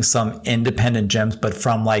overlooking some independent gems, but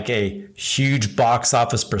from like a huge box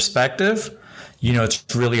office perspective,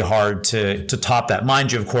 it's really hard to top that.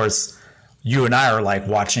 Mind you, of course, you and I are like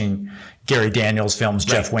watching Gary Daniels films,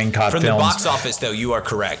 right. Jeff Wingcott films. From the box office, though, you are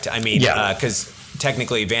correct. I mean, because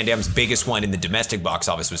technically Van Damme's biggest one in the domestic box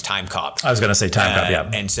office was Time Cop. I was going to say Time Cop,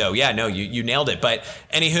 yeah. And so, you nailed it. But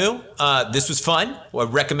anywho, this was fun. I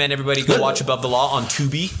recommend everybody go watch Above the Law on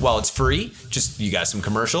Tubi while it's free. Just, you got some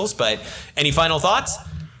commercials. But any final thoughts?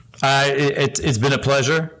 It's been a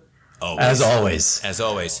pleasure. As always. As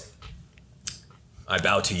always. I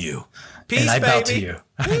bow to you. Peace, and I baby. bow to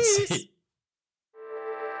you.